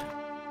enchanted.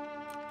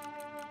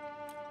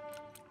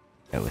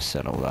 Yeah, we'll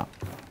sell all that.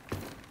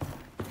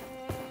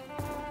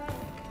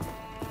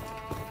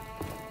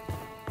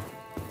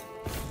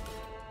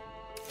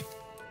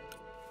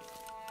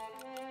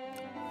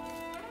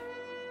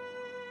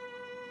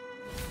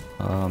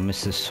 Oh, I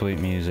miss this sweet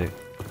music.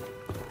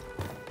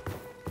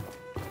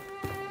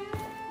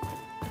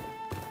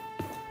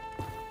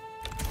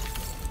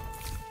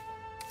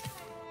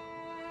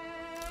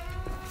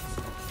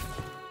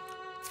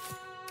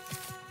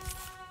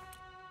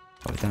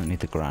 Oh, we don't need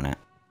the granite.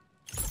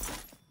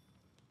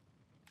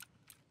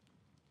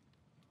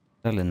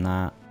 Selling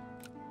that.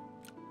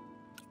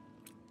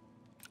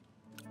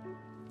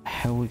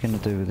 How are we going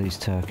to do with these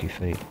turkey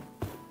feet?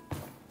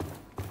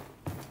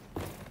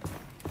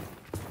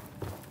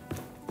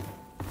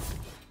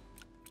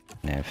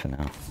 No, for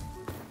now.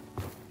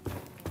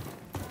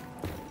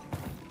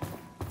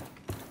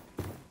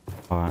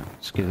 Alright,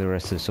 let's give the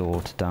rest of this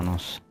ore to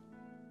Danos.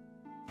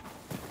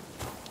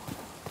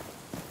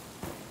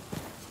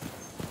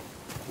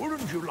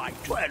 Wouldn't you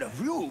like to? Where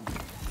have you?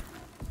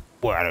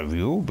 Where have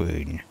you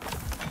been?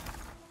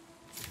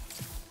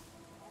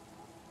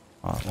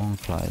 Alright, one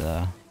clay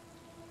there.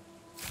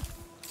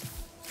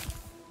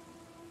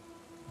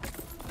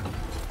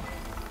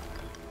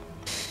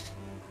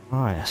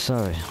 Alright,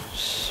 so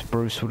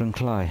spruce wood and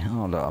clay.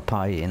 Oh look, I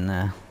pay in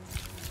there.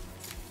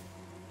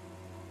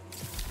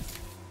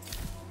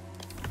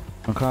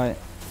 Okay,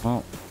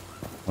 well,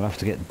 we'll have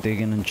to get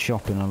digging and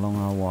chopping along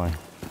our way.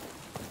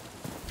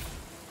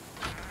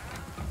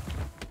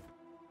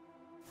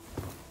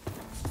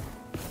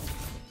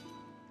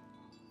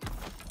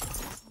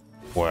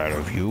 Where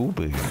have you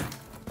been? You're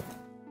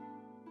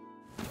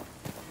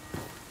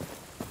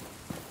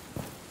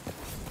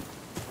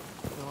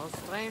a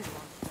strange one.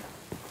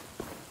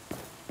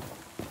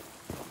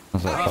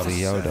 That's like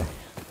Buddy Yoda.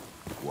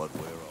 What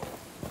we're all.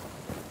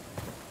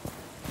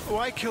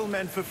 Why kill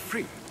men for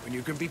free when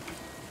you can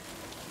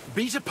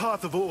beat a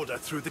path of order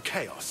through the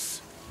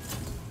chaos?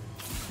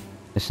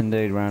 Yes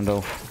indeed,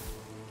 Randolph.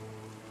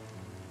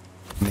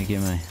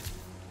 Gimme.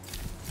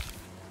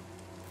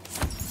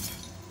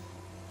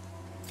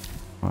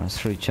 Right, that's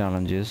 3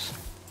 challenges.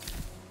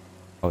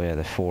 Oh yeah,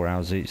 they're 4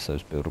 hours each,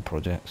 those builder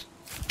projects.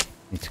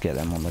 Need to get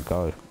them on the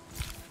go.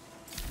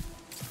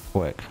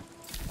 Quick.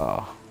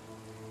 Oh.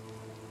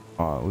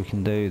 Alright, we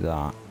can do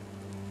that.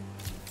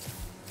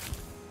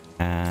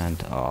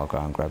 And I'll go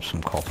and grab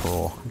some copper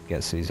ore.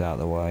 Gets these out of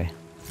the way.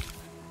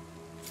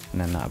 And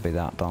then that'll be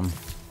that done.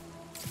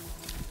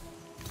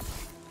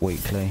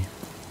 Weekly.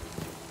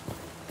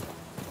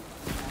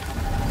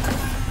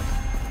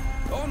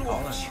 On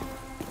watch.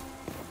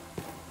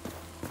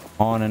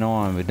 On and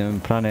on, we're doing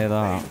plenty of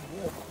that.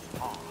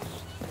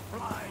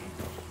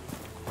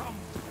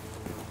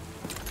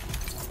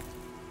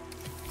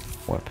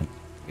 Weapon,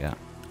 yeah.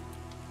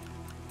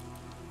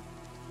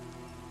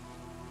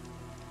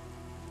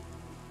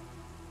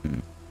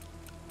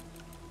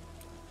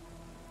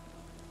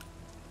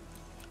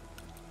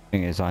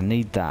 Thing is, I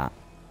need that.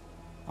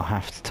 I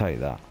have to take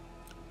that.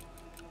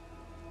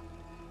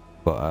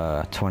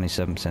 But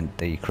 27%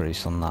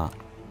 decrease on that,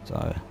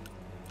 so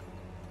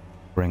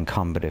We're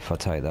encumbered if I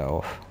take that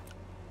off.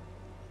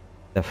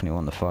 Definitely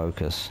want the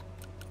focus.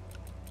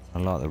 I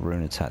like the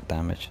rune attack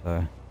damage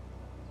though.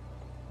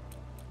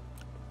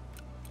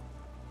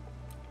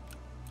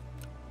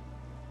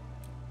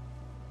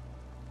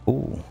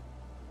 Ooh.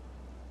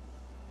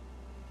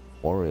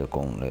 Warrior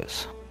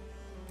gauntlets.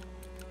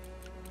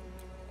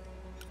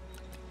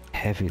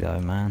 Heavy though,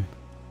 man.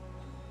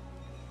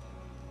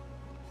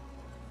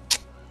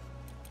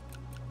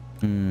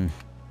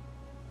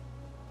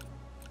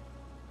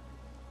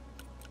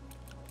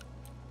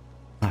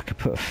 I could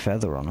put a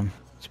feather on them,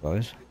 I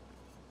suppose.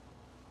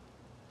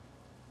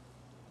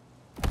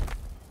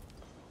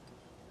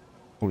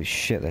 Holy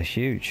shit, they're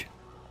huge.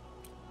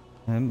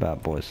 Them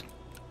bad boys.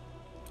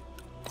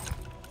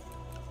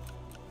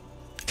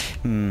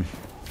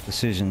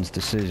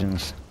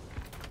 Decisions.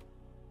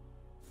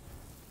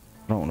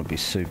 I don't want to be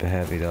super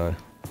heavy though.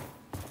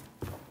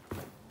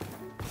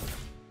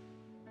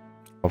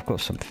 I've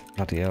got some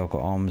bloody hell, I've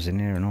got arms in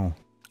here and all.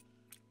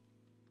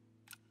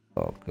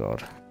 Oh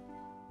god.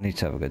 Need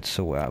to have a good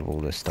sort out of all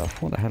this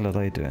stuff. What the hell are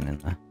they doing in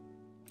there?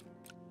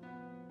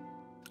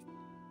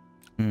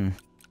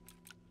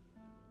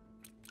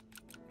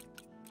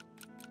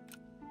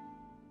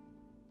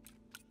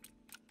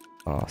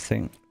 Oh, I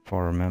think if I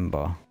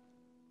remember.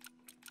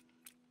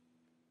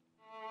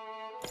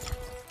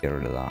 Get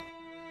rid of that.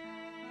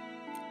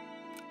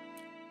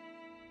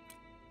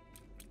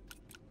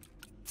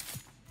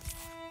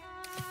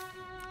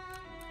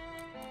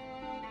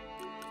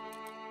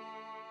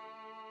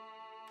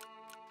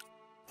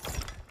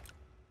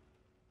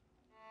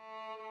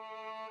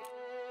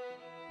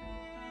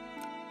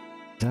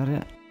 Is that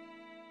it?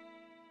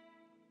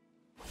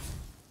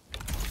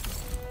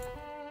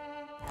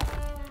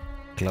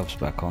 Gloves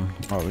back on.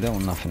 Right, we don't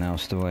want nothing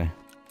else, do we?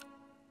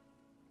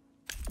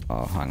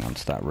 Oh, hang on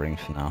to that ring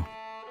for now.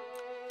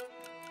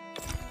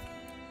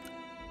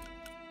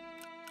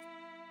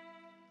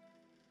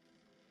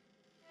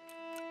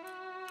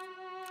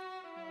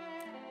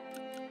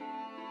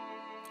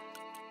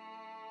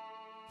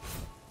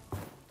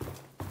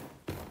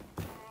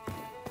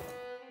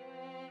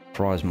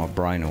 Fries my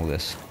brain, all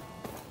this.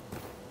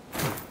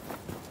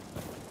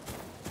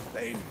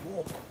 They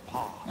walk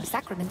past. The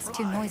sacrament's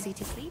too noisy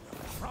to sleep.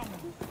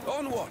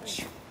 On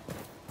watch.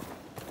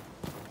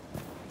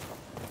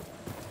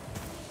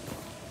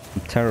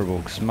 I'm terrible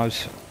because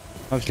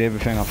mostly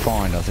everything I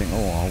find, I think,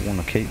 oh, I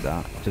want to keep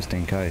that just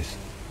in case.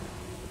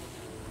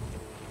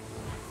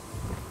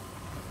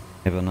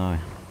 Never know.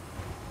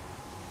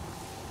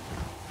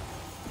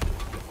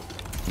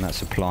 And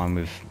that's applying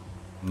with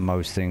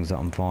most things that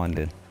I'm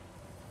finding.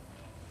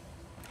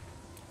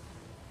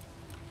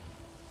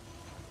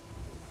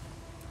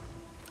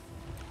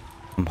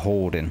 I'm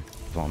hoarding,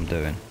 is what I'm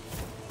doing.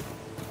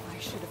 I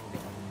should have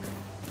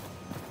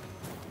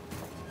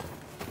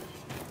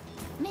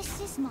been.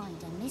 Mrs.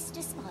 Minder,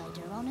 Mr.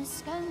 Spider on a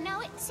scone.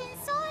 Now it's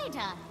inside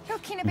her.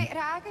 Looking a bit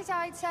ragged,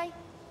 I'd say.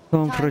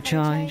 Going for a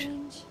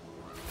change.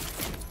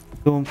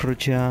 Going for a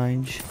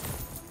change.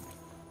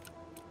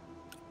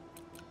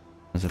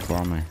 There's a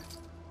brommy.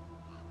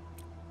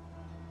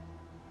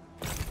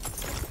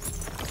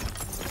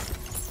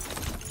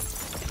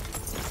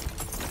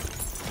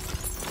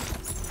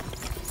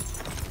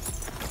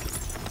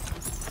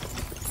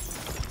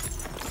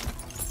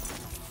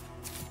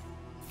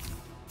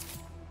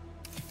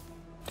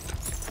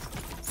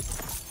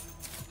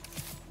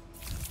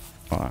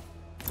 Alright.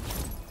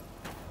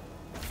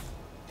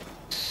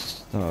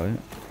 So...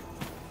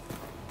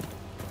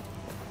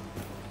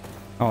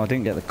 Oh, I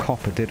didn't get the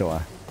copper, did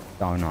I?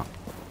 Donut.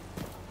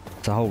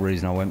 That's the whole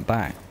reason I went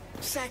back.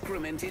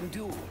 Sacrament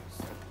endures.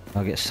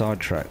 I get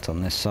sidetracked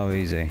on this so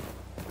easy.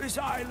 This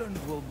island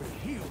will be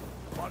healed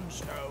one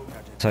stone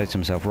at a Say to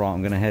himself, right,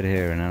 I'm going to head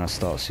here, and then I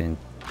start seeing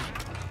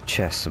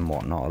chests and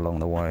whatnot along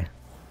the way.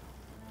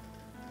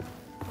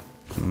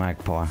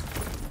 Magpie.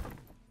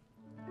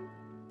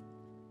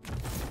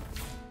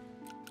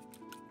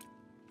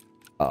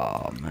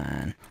 Oh,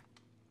 man.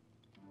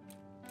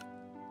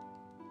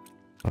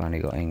 I've only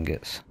got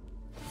ingots.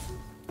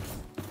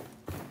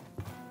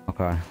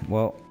 Okay,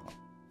 well,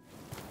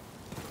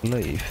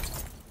 leave.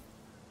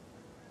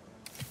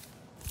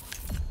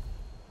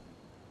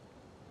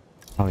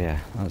 Oh yeah,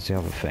 that's the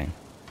other thing.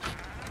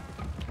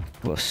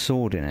 I've got a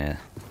sword in here,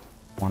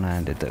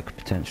 one-handed, that could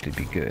potentially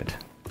be good.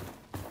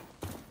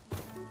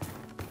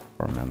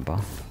 I remember.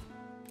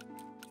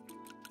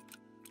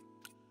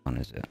 One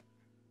is it?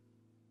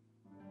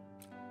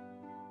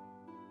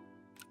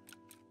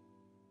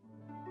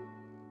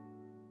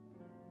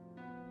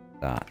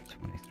 That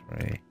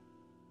 23.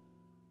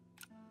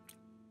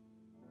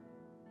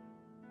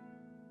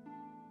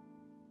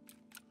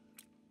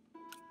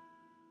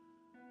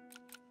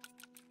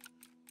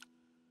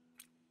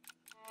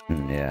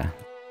 Yeah.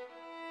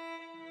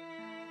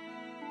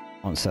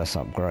 Once that's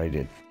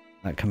upgraded,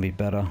 that can be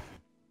better.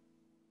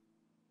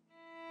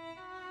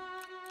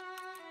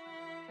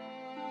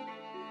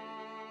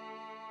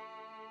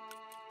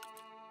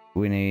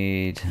 We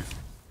need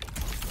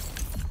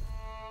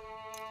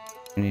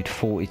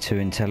 42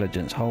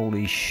 intelligence.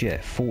 Holy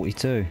shit,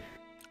 42.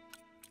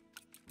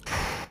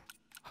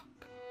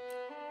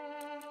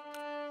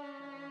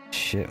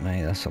 shit,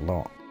 mate. That's a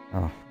lot.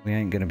 Oh, we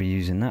ain't gonna be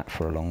using that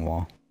for a long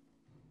while.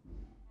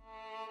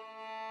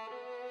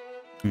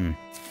 Hmm.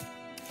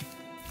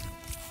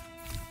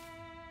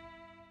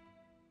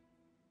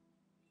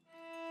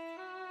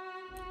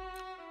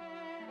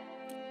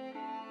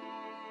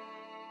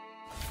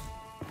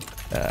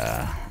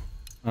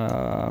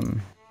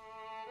 Um.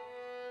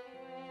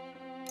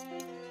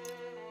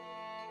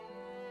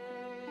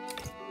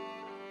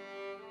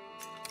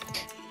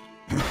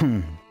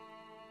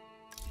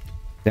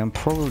 Yeah, I'm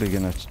probably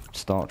gonna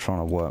start trying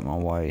to work my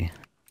way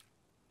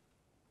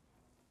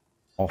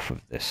off of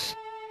this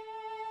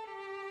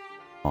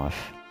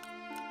knife.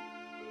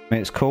 I mean,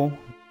 it's cool,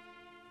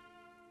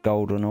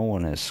 gold and all,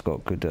 and it's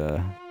got good,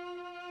 good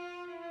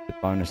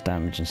bonus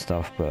damage and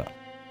stuff, but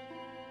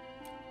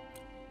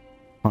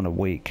kind of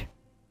weak.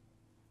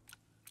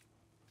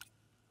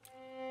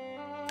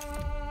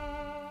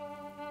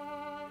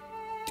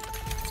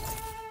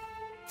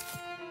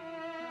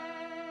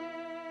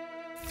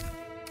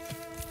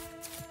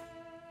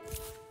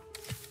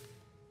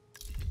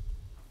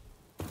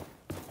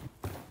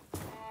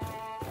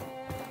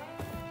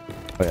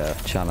 Oh yeah,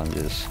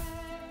 challenges.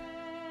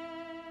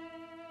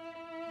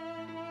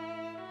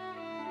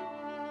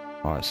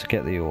 Alright, so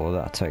get the ore,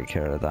 that'll take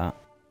care of that.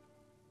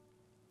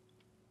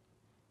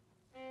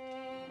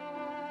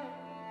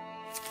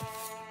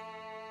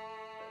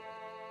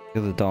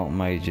 Kill the dark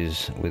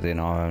mages within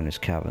our owner's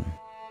cavern.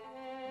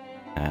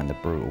 And the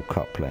brutal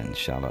couplet in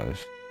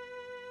shallows.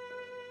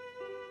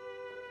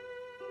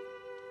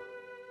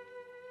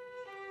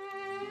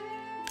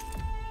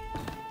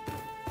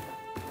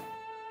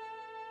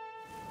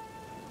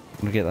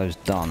 I'm gonna get those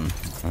done,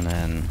 and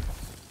then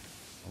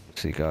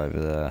obviously go over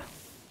there.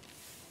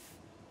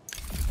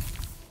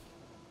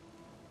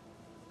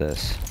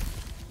 This.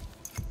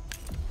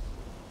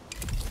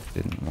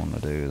 Didn't want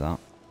to do that.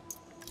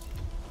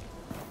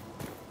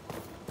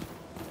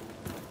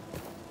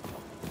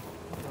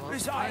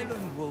 This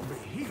island will be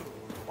healed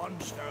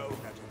one stone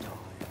at a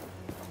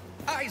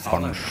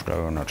time. One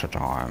stone at a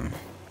time.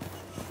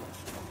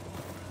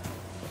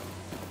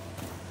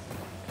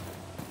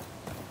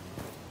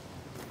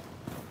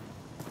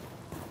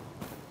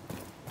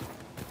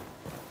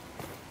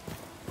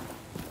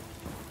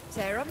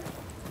 Serum?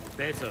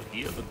 Better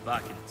here than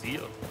back in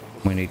Tyr.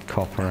 We need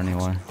copper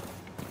anyway.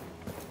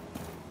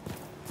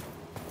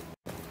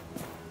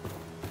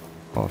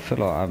 Oh, I feel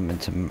like I haven't been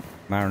to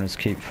Mariner's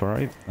Keep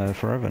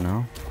forever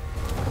now.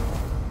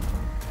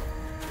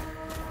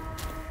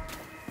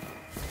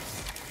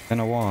 Been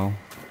a while.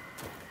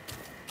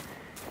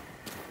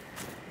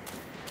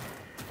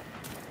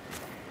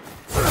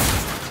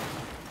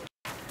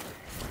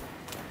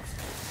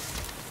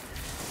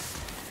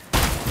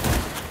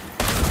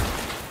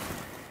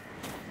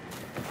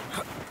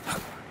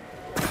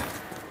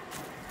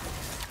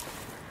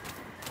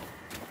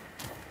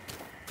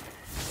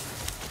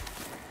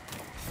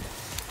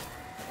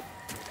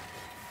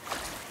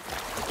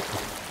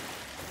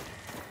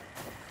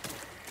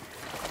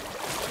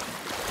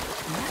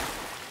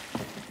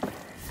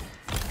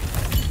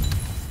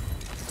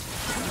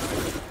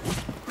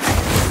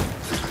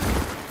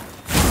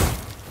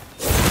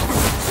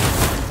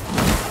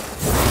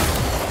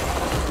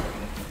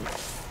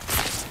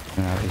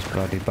 These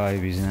bloody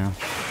babies now.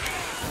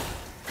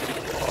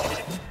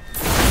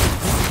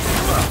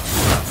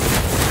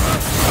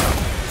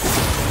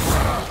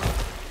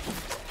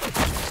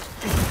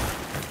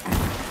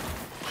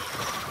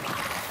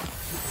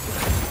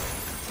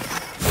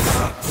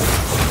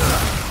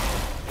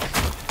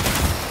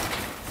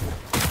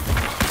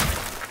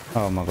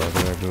 Oh my god,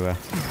 they're everywhere.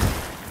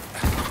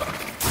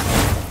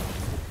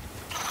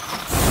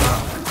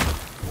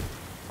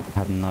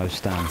 Had no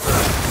stand.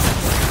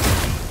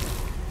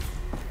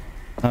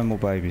 No more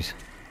babies.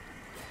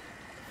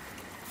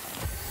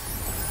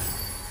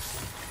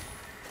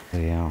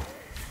 There you are.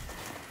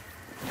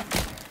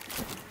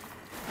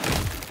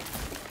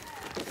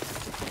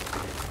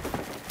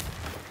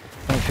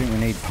 Don't think we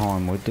need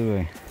pine wood, do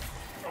we?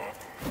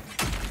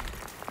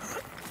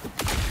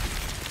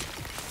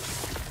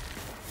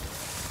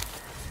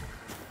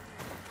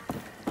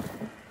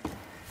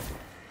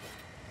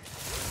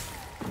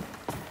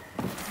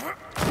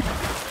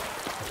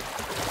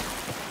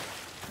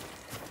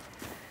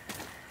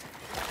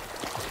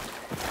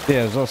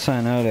 Yeah, as I was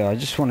saying earlier, I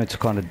just wanted to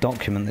kind of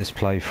document this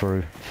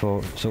playthrough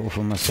for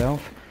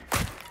myself.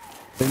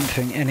 Didn't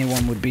think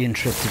anyone would be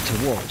interested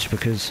to watch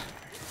because,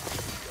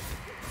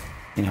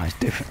 you know, it's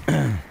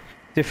different.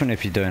 Different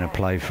if you're doing a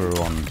playthrough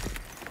on,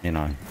 you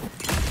know,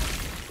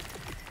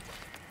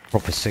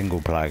 proper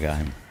single player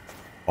game,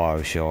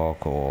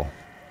 BioShock or,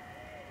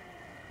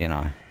 you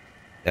know,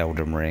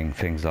 Elden Ring,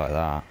 things like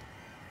that.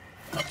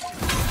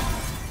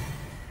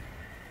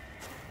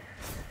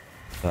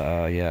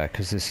 But yeah,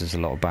 because this is a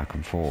lot of back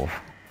and forth.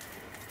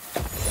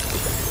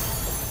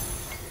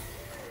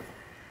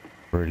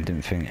 Really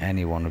didn't think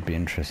anyone would be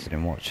interested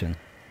in watching.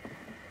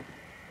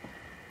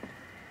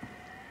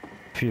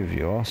 A few of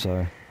you are,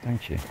 so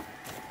thank you.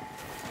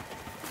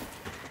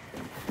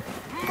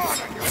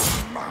 Mud in your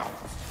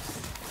mouth.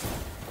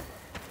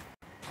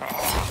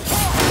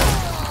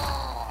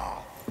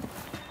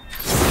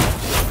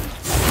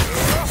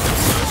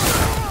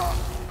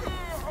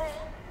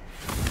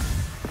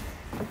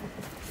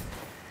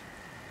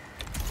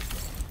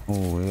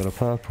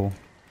 purple.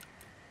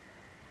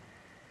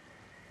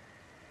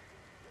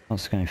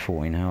 That's going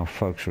 40 now.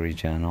 Focus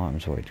regen,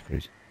 items weight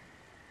decrease.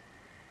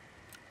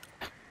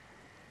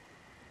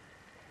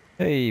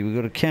 Hey, we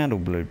got a candle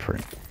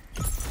blueprint.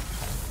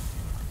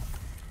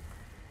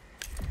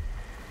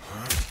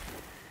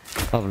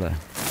 Lovely.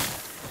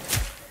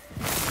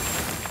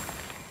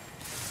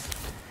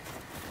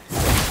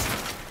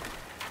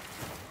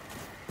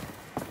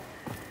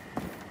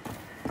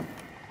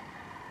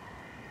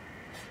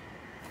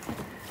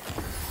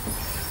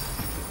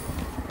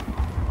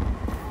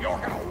 You're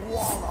gonna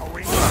wallow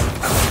in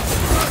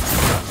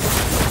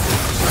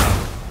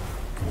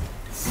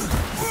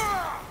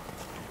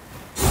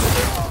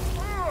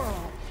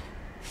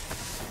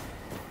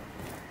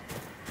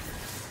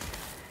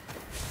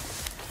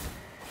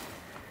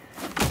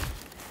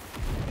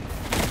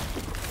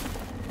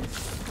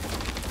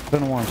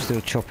Don't know why I'm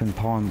still chopping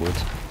pine wood.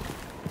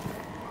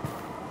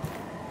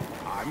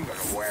 I'm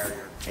gonna wear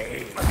your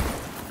tail.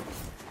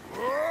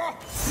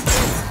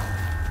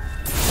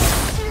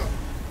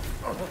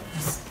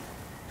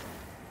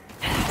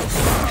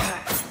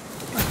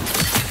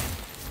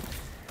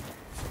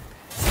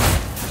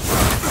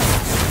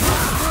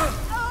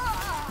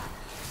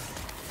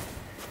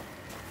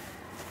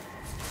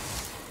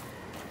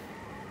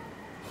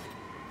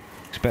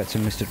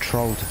 Expecting Mr.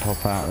 Troll to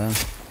pop out then.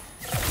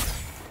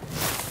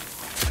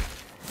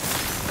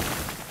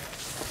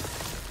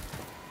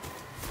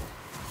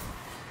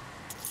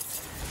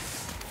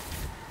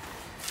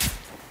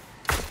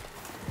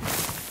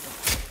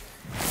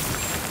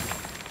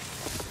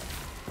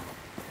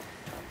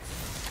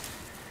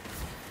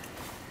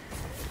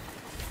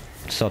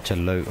 Such a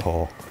loot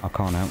whore. I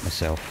can't help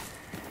myself.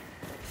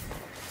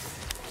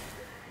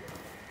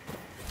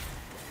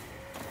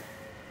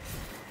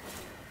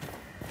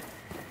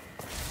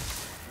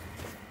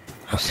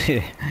 I see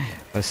it.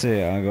 I see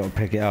it. I gotta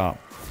pick it up.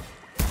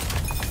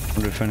 I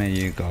wonder if any of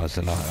you guys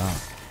are like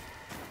that.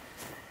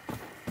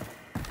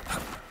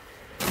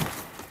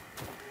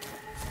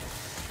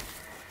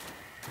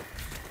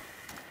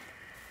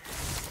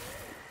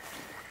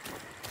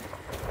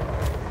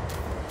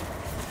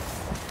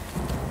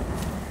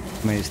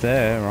 I mean, it's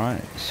there, right?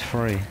 It's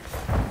free.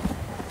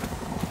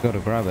 Gotta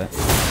grab it.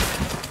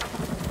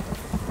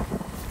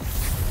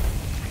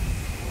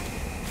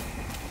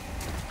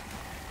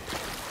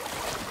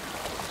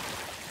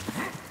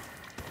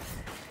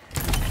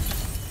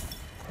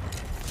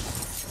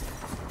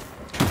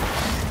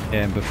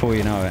 Yeah, and before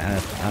you know it,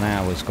 an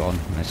hour's gone.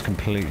 And it's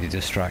completely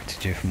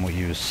distracted you from what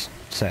you was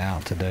set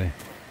out to do.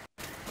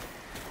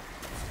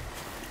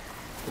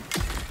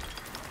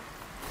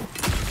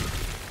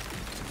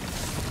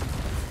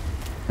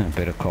 A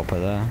bit of copper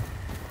there.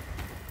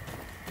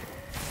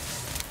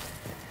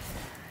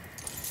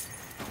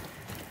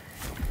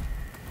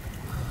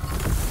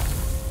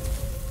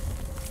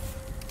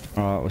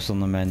 Alright, what's on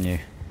the menu?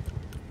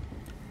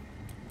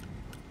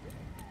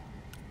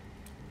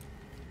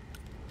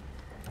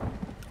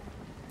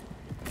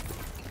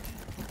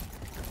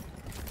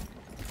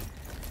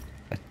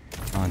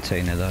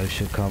 Of those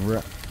should cover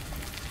it.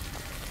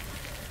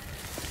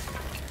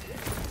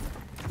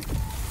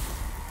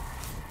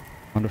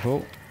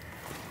 Wonderful.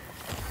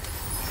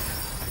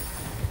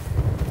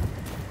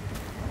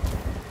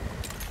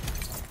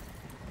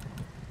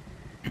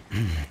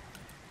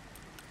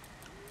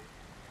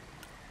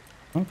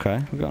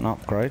 Okay, we got an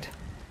upgrade.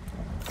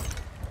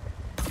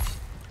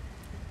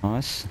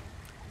 Nice.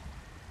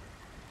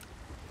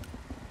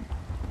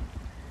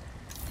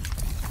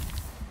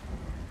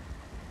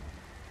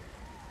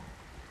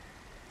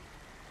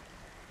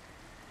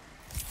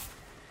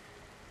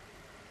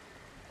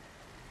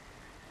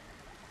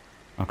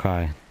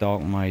 Okay,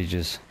 Dark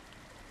Mages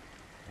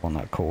on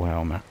that cool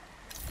helmet.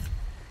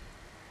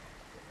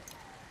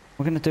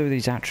 We're going to do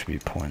these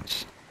attribute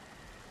points.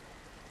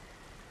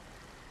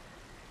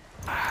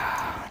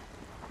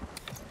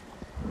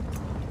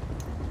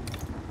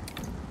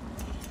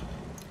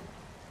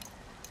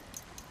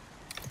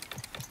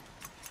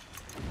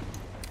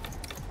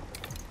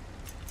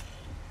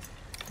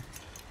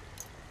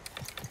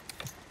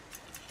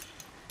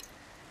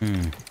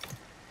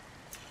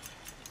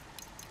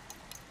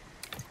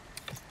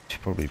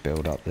 Probably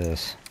build up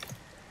this.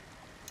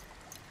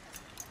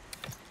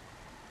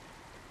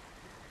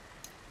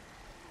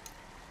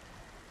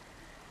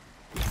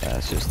 Yeah,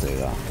 let's just do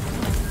that.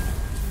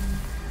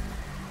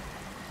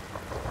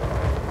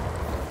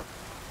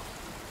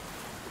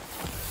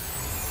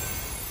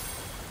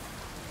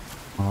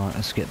 Alright,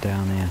 let's get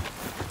down here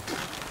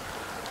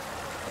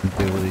and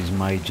deal with these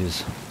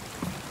mages.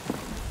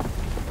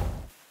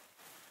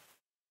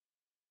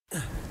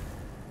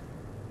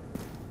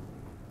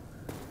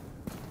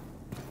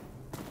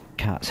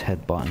 Cat's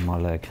head biting my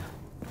leg.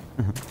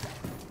 I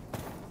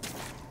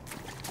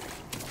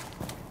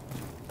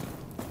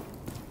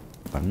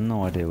have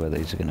no idea where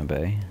these are going to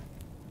be.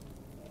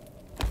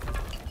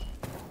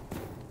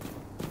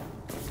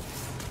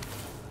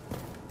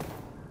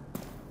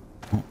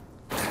 Oh,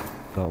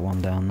 got one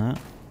down there.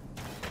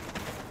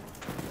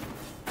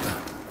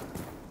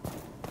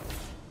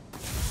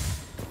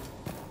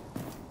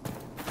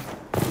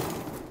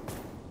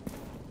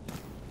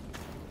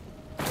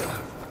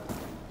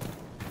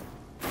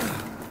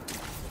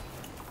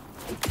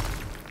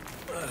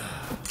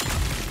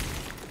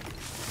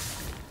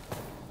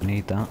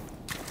 need that.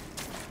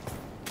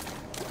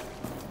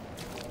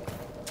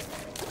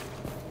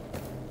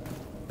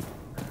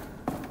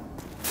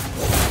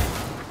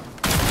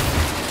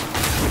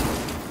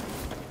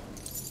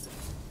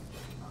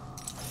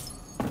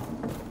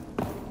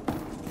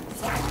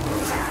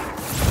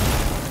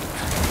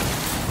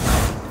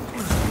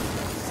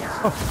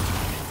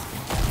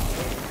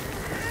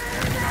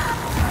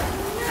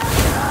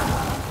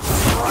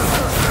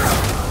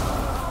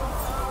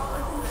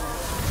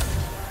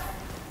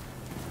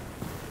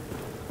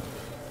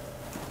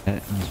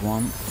 There's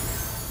one.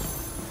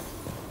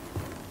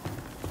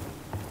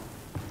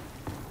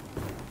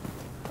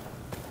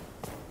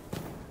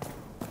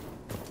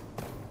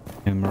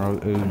 Numero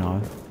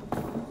uno.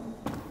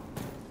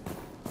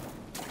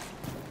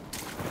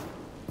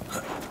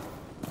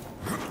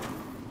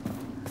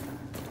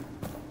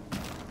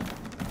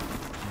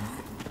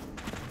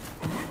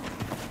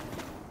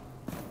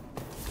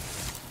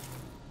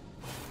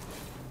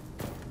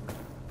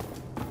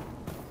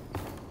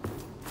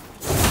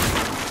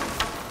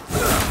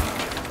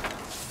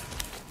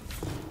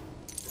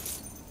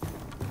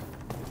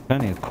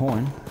 Plenty of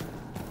coin.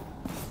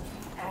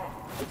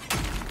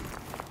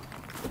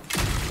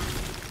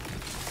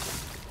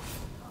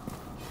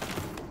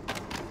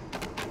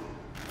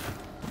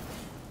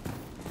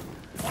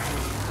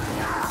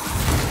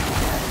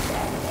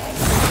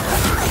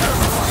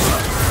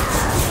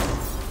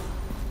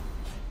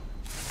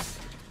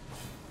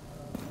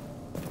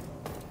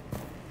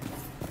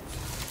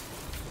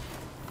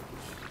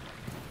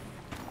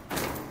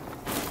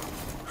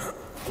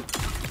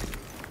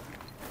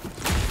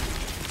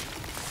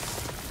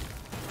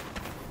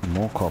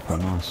 More copper,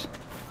 nice.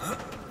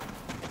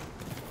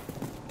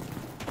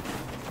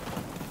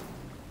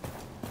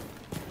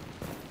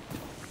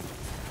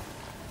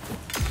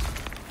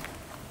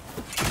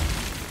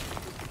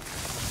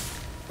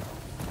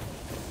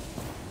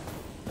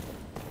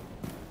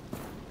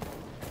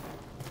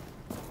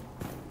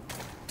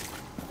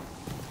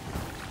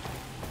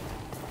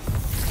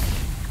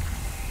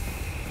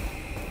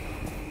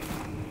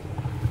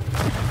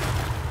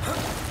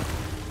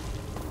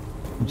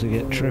 To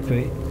get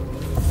trippy.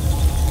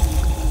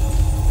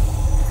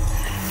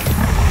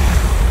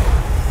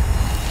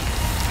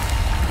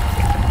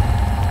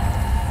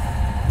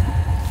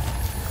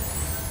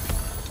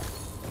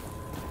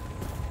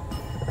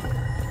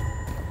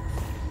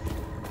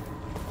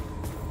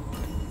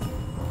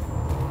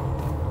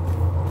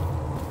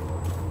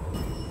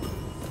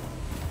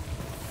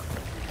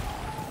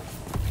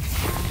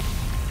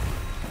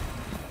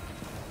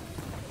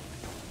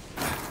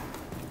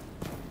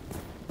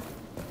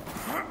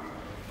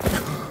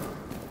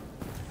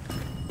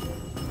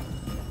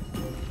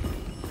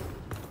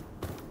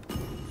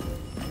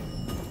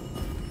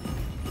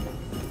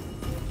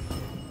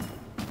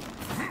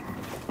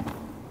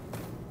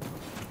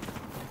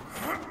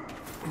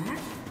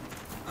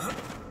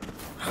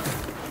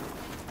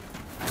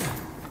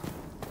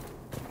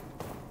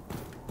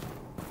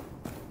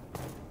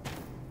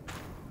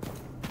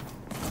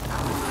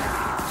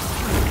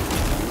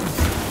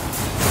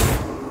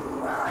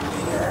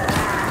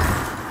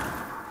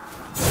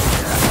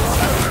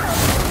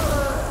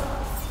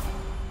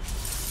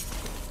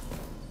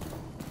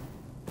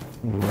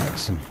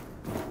 Wrexham.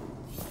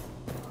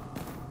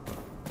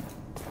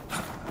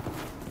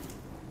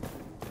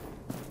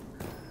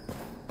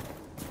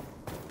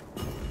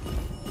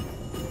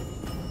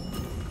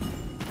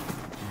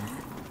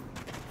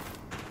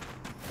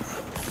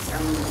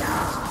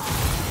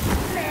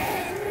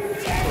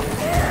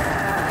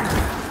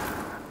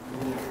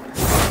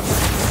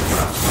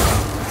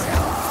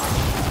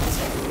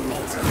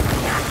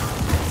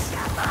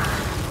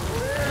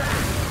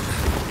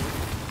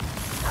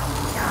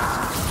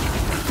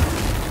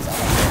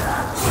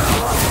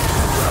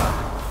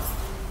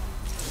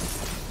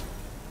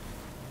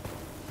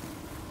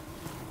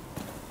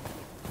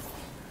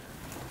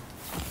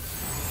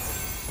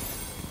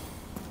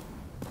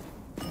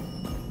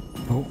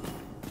 Oh.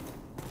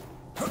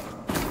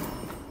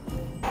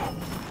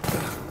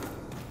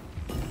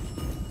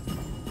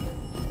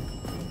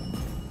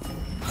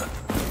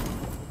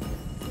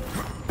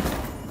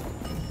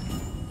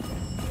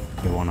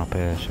 There's one up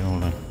here,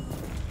 surely.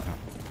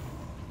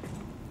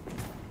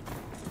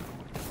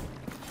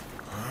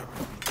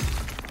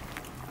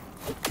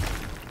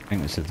 I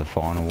think this is the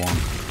final one.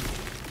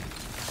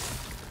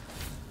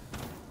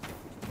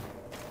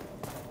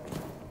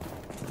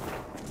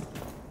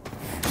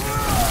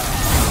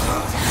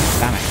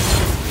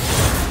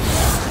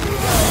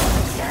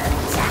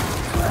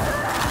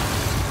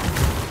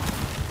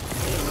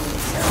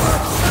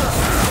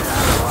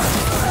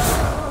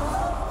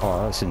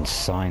 That's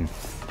insane.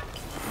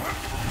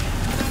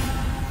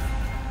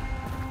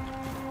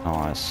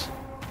 Nice.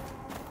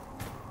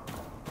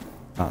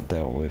 That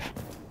dealt with.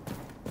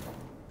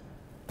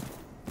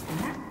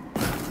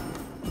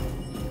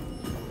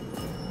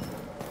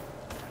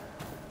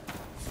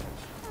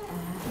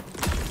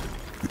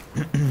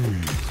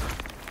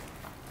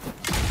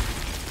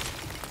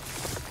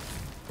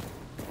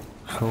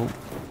 Cool.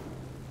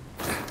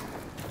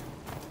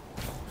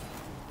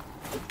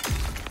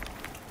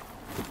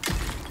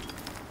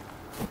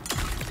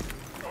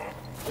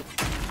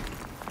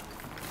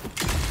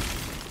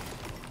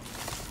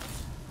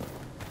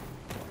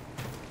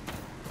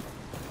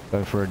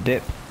 Go for a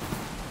dip.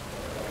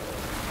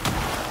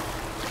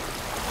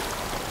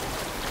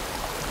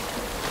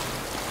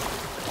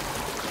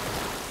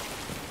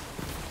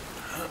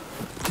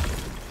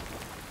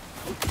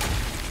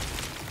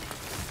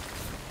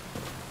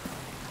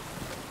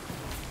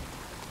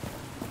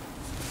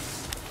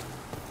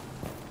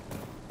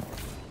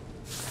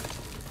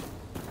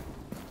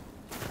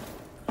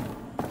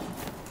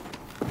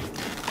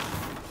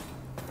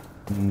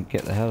 And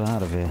get the hell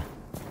out of here.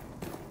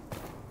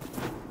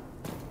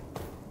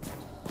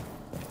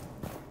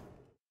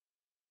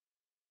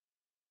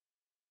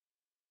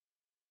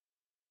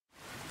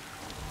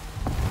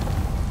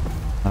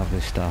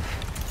 Lovely stuff.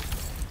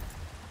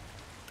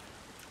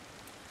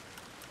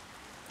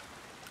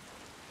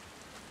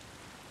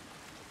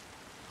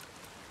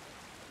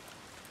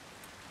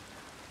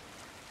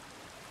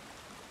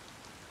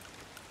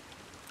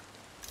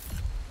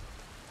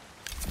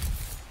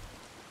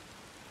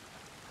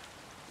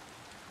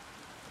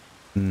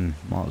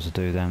 Might as well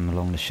do them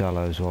along the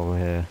shallows while we're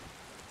here.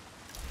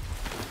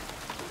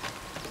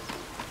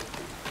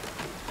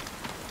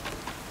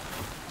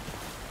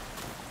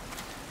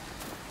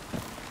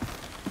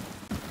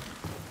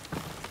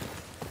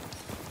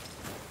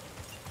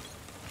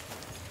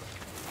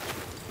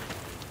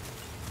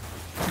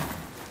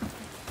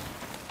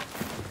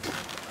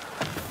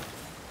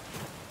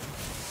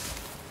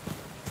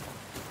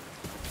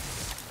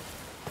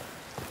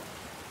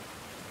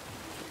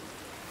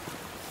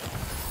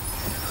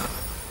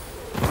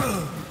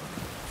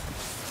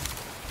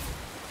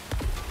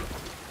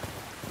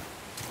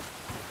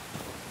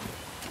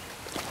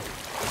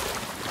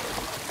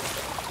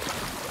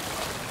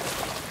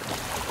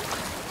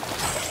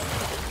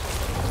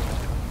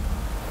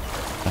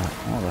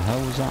 What the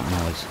hell was that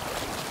noise?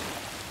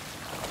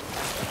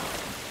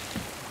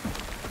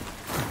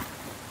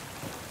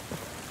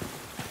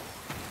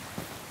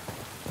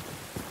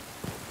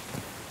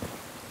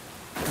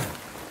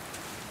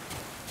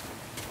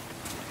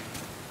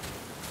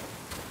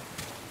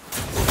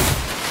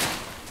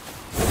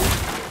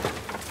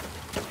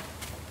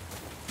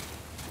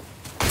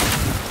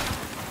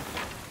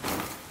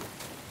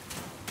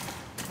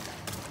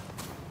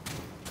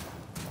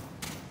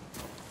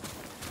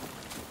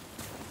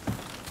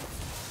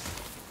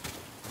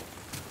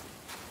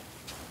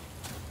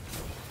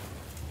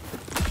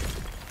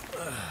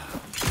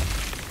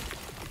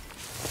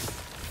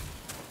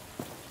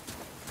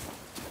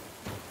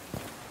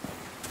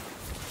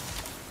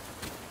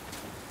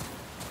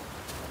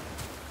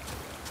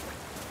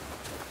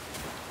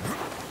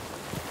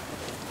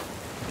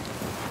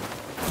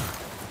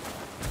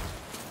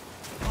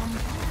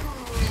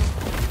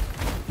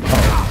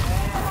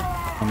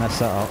 I messed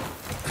that up.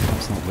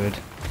 That's not good.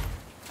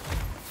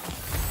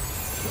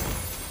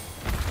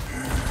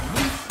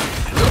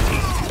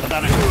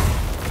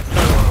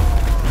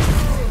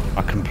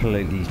 I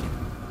completely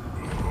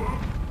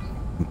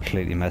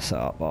messed it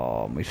up.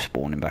 Oh, we're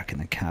spawning back in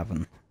the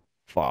cavern.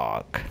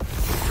 Fuck.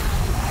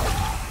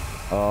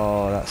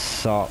 Oh, that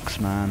sucks,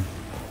 man.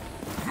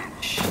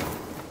 Shit.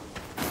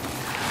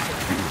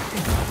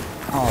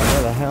 Oh,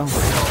 where the hell?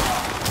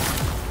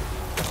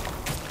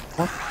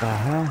 What the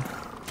hell?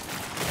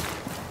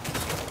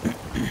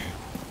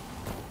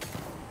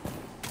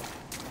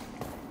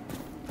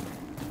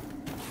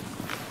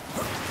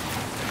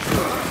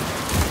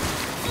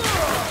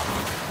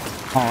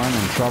 Oh, I'm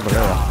in trouble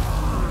here.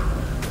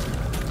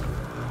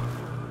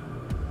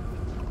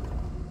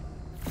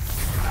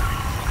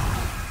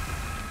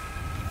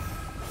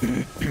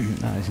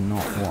 That is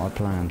not what I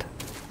planned.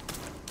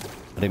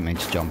 I didn't mean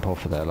to jump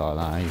off of there like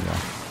that either.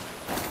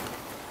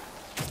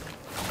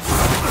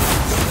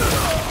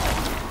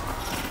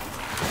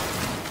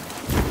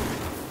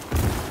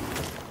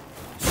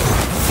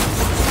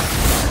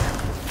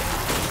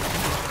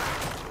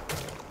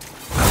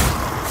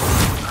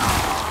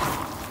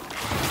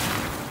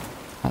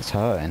 That's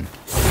hurting.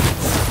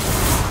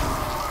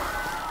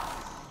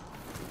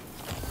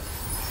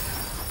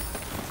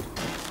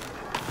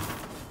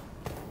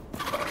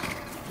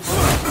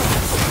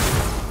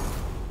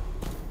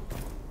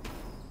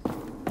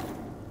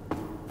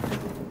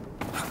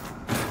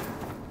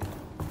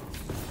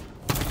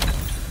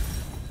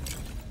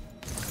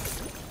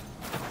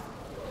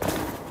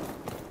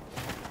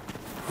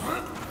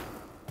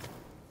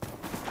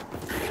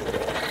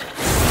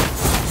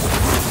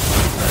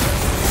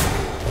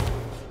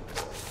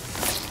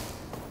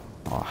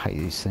 I hate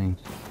these things.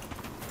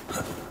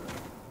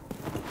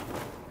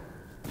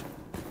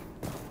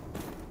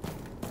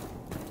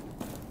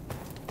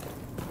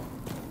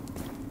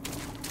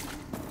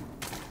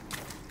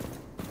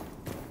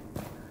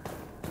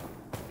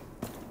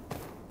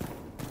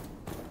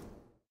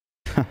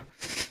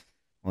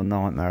 What a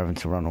nightmare having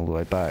to run all the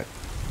way back.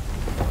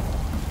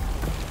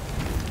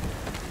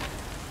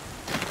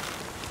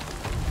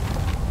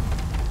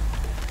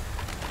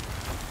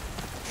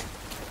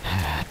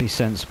 Be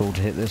sensible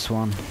to hit this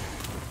one.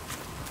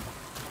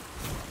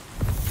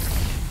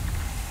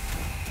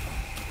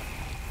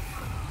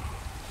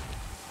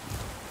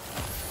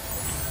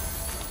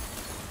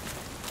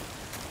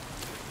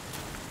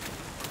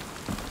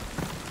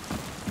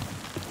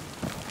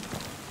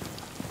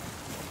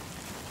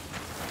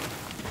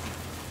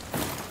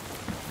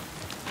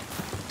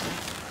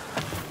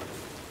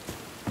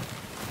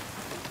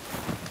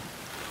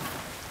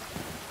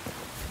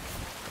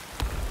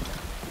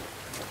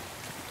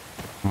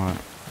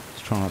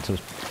 Try not to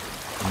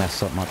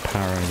mess up my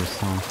parry this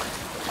time.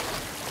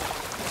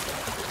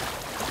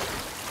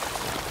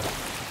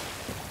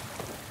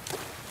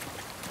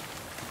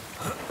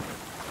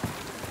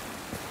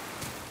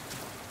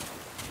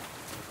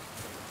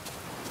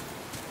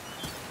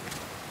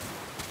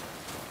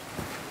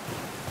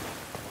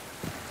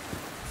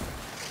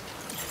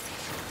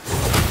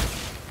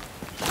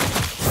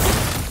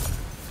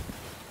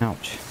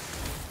 Ouch.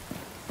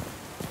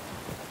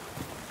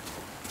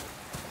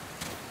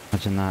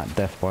 Imagine that,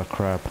 death by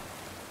crab.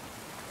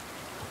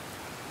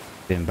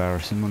 Be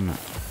embarrassing, wouldn't it?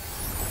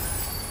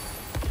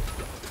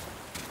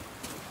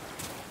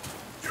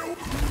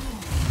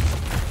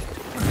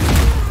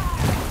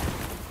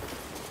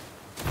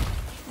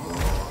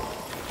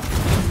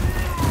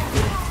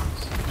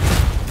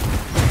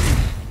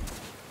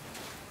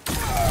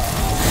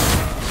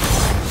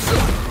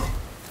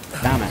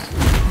 Damn it.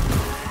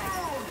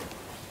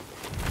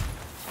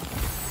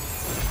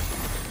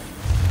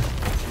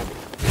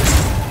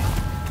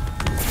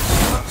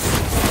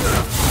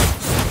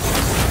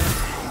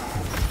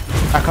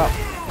 Back up.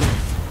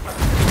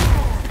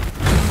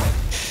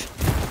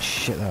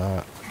 Shit, that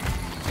hurt.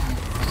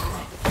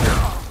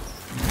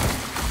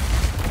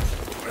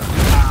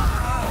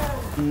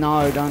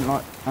 No, don't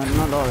like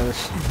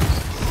this.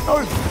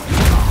 No.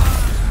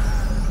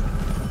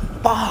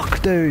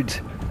 Fuck, dude.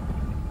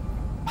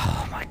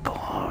 Oh my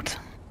god.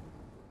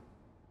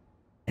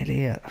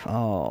 Idiot.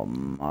 Oh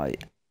my.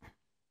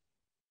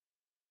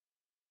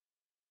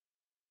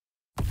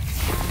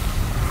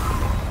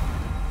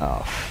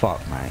 Oh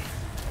fuck me.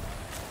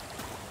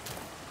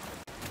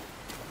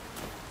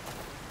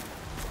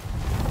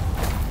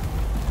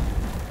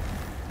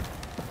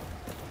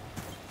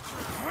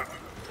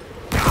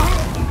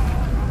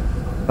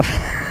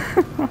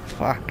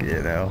 Fuck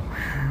you know.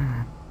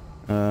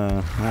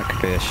 That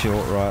could be a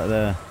short right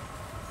there.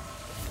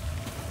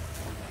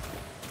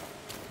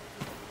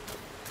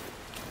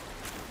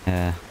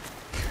 Yeah.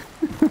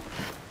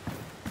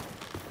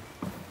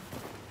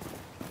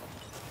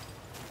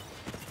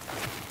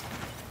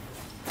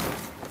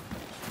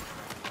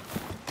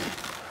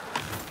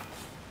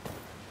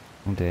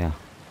 Oh dear.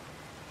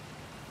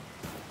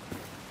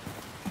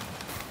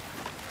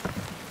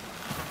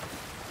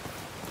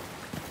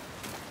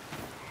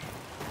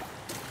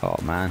 Oh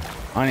man,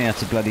 I only had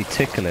to bloody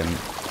tickle him.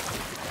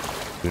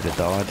 He would have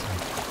died.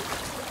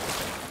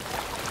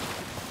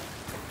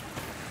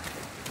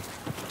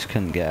 Just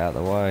couldn't get out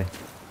of the way.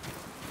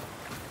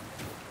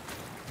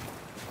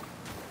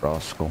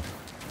 Rascal.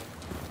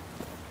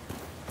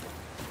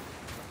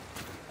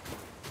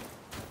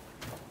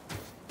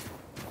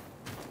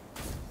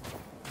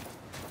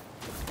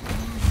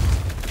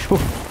 Come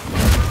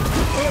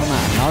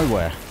out of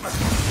nowhere.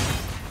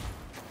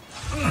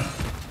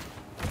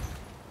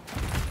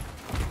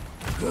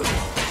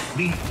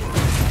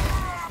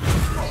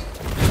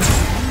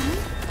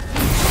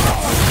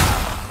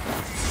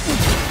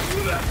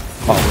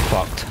 Oh, we're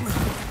fucked.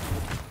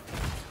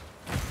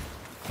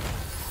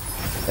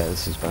 Yeah,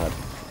 this is bad.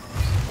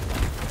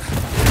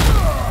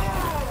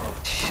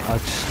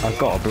 I've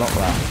got to block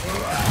that.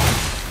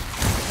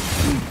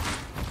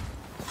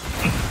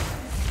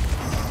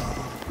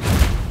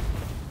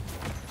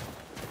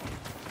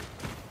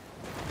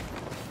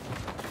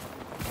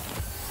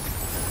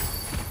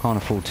 Can't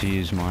afford to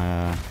use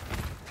my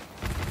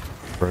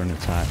burn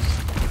attack.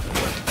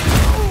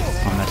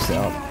 I messed it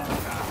up.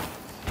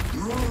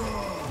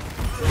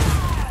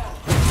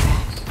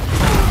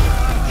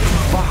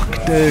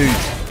 Fuck, dude.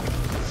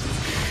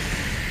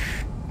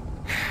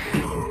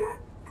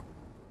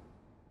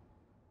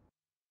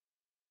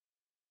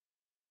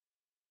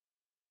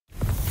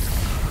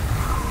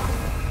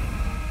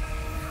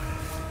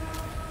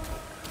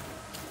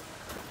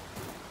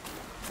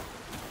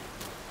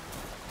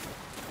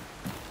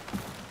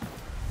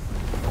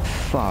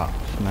 Fuck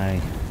me.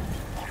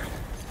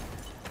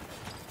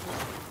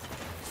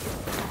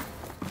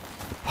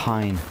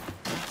 Pain.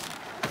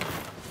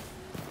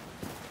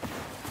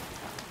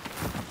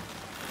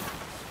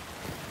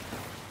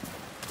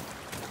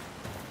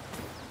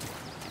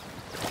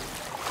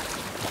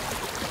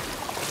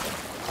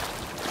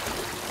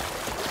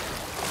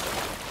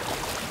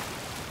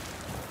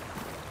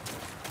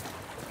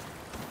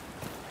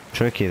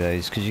 Tricky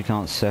these because you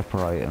can't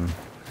separate them.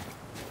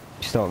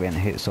 You start getting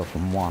hits off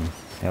on one,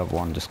 the other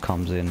one just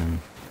comes in and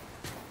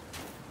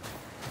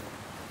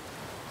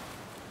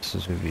this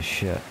is with your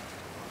shit.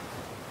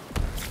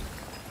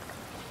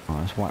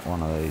 Alright, let's whack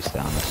one of these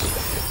down.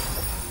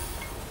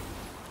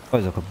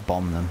 Suppose I could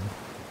bomb them.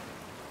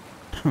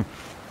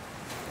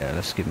 Yeah,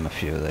 let's give them a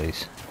few of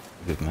these.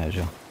 Good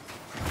measure.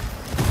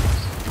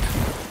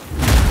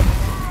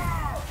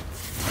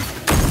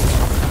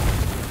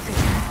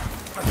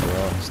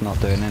 Well, it's not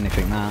doing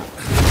anything that.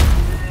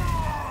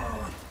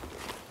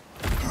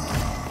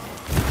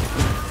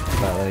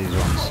 About these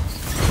ones.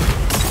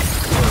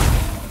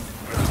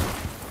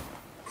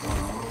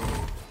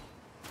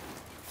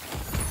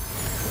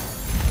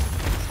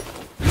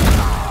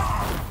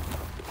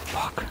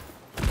 Fuck.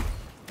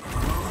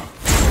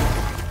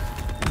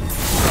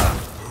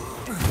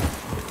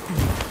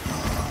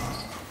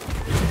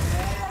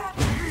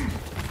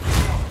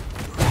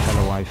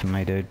 away from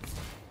me, dude.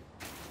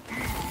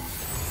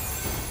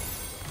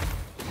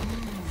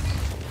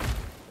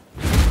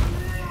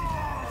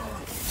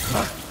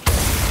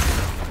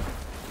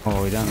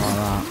 Oh, we don't like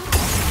that.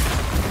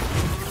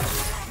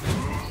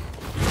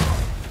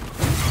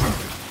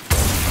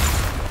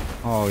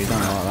 Oh, you don't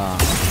like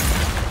that.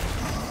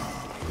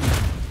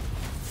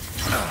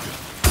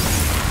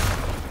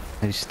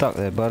 He's stuck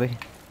there, buddy.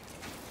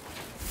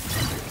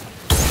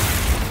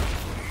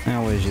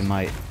 Now where's your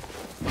mate?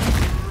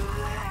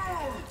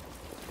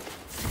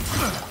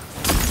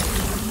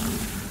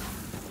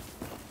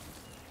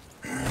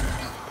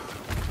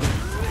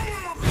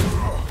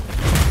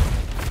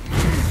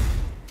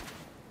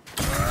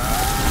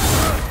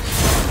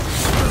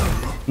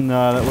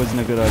 No, that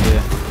wasn't a good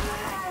idea.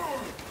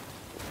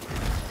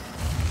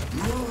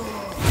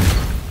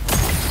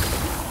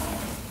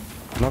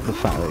 I love the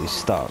fact that he's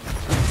stuck.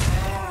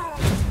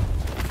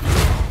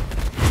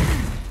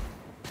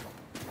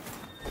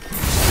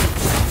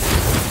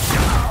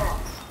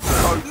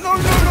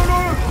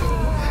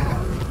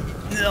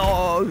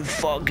 No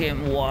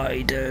fucking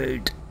way,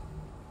 dude.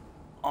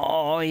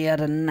 Oh, he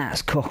had a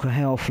gnat's cock of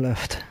health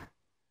left.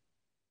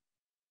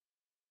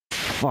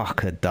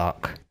 Fuck a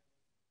duck.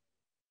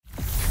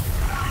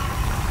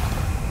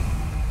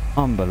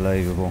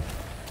 Unbelievable.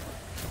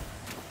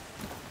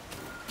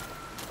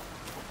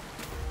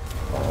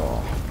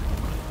 Oh.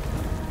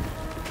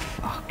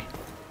 Fuck.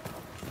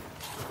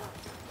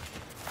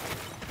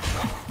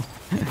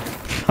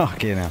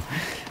 Fucking hell.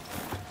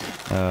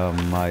 Oh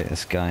mate,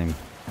 this game.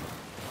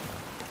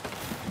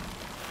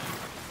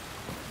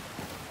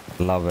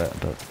 Love it,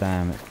 but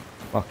damn, it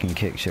fucking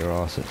kicks your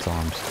ass at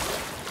times.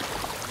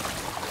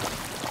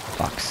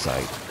 Fuck's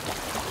sake.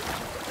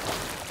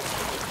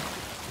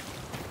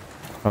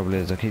 Probably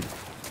as I keep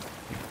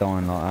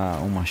dying like that,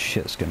 all my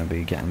shit's gonna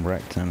be getting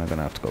wrecked and I'm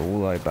gonna have to go all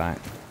the way back.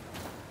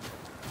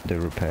 Do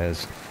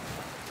repairs.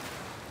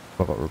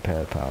 I've got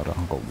repair powder,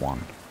 I've got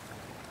one.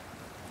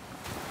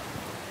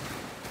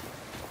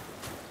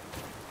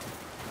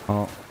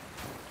 Oh.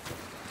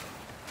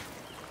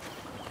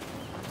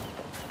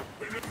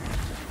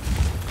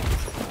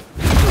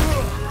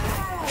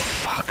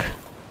 Fuck.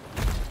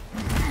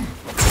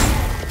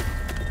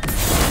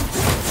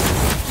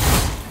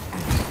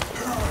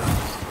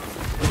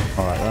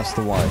 Alright, that's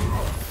the way.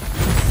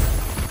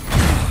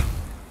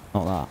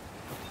 Not that.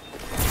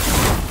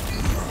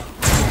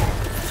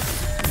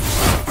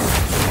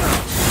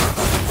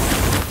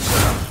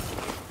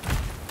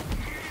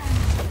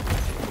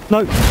 No!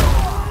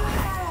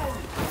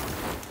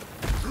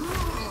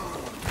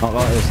 Not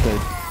like this,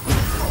 dude.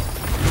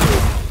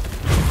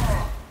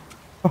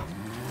 Oh.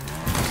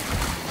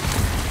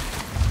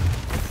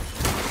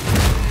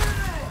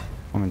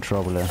 I'm in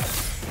trouble here.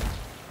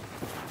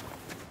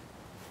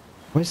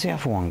 Where's the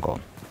other one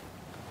gone?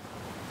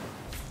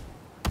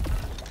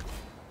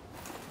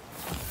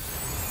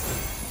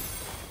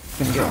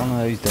 Gonna get one of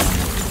those down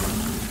there.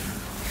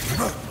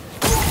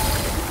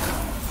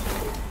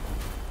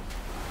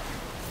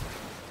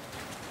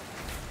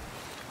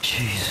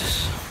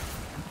 Jesus.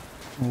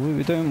 Well, we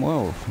were doing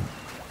well.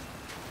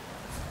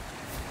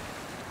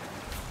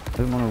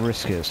 Didn't want to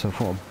risk it, so I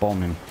thought I'd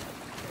bomb him.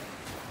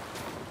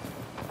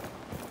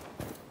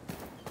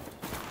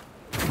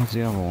 Where's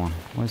the other one?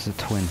 Where's the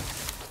twin?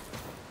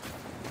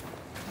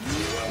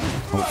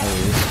 Oh, there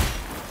he is.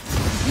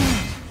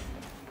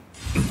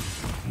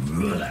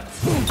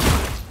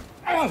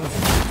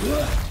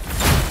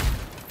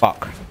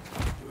 Fuck.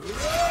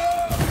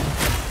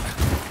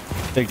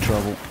 Big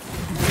trouble.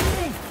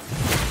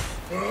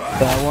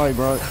 That way,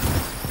 bro.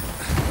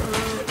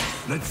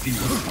 Let's see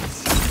what it is.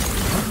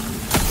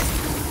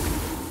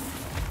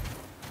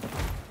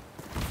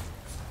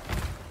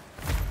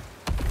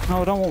 No,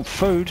 I don't want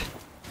food.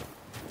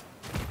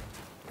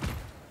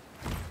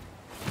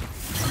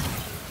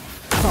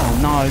 Oh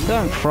no,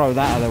 don't throw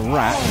that at the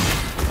rat.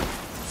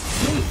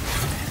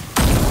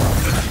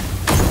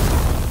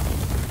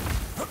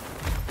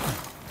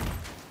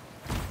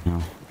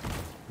 No,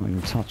 not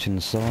even touching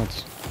the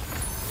sides.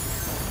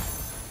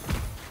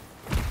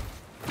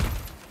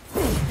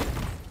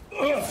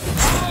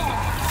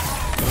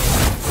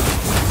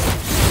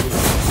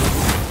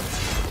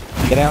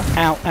 Get out,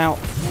 out, out.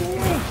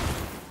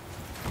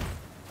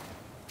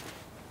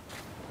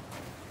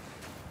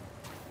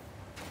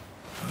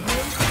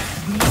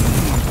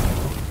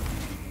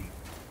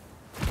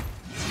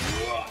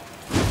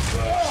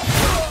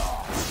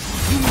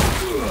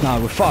 No,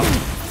 we're fucked.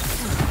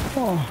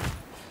 Oh.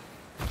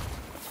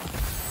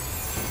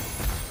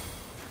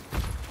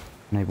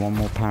 Need one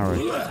more parry.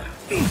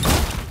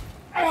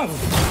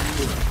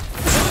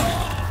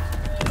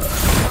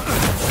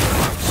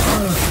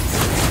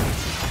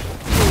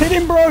 Hit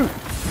him, bro!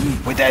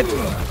 We're dead!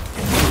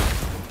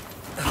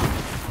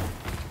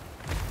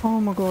 Oh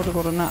my god, I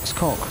got a gnat's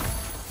cock.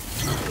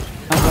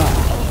 How's that?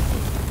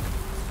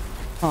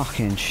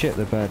 Fucking shit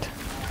the bed.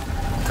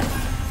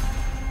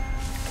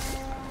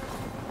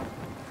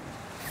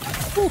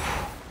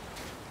 Oof.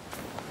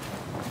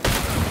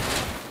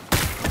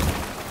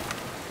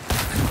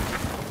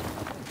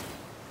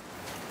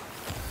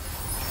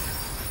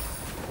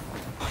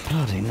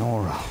 Bloody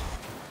Nora.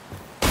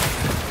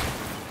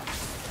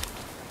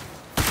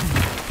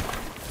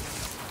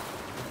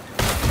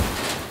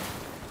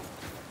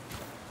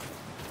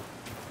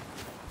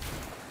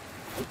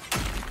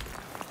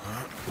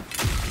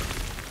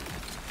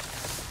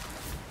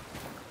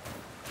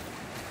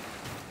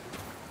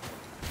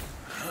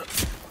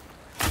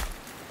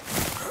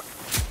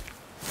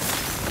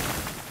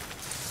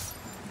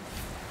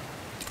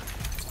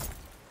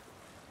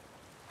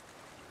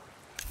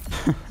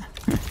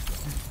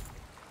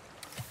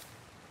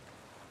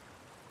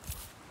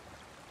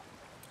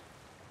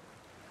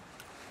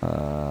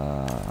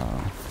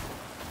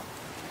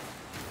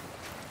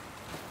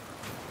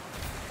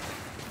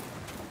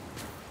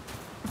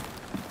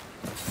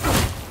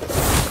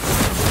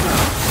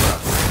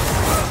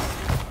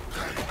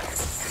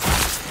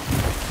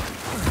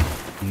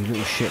 You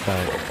little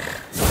shitbag.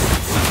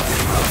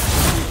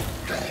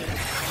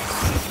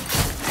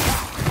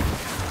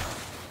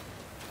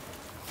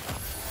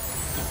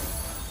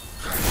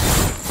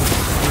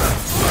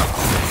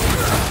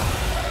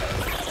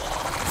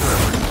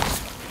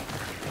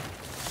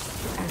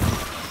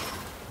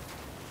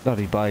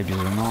 Bloody babies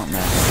are a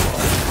nightmare.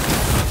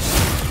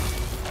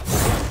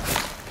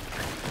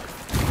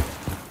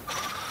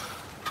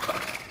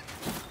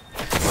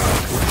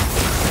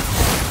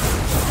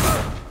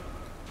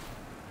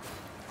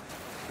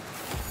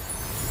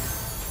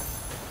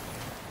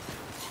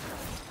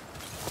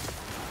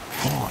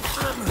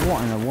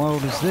 What in the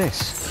world is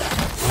this?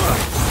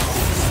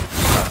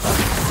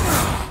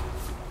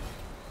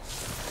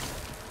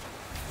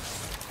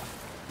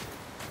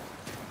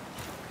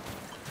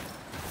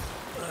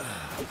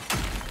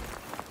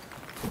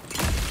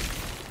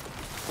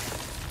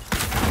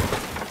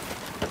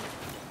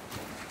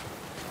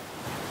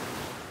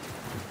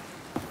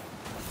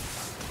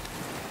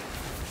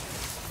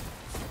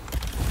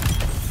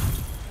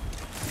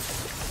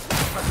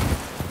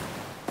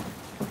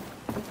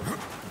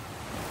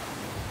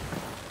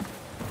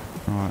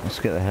 Alright, let's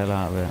get the hell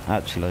out of it.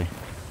 Actually,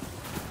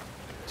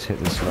 let's hit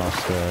this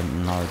last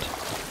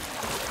node.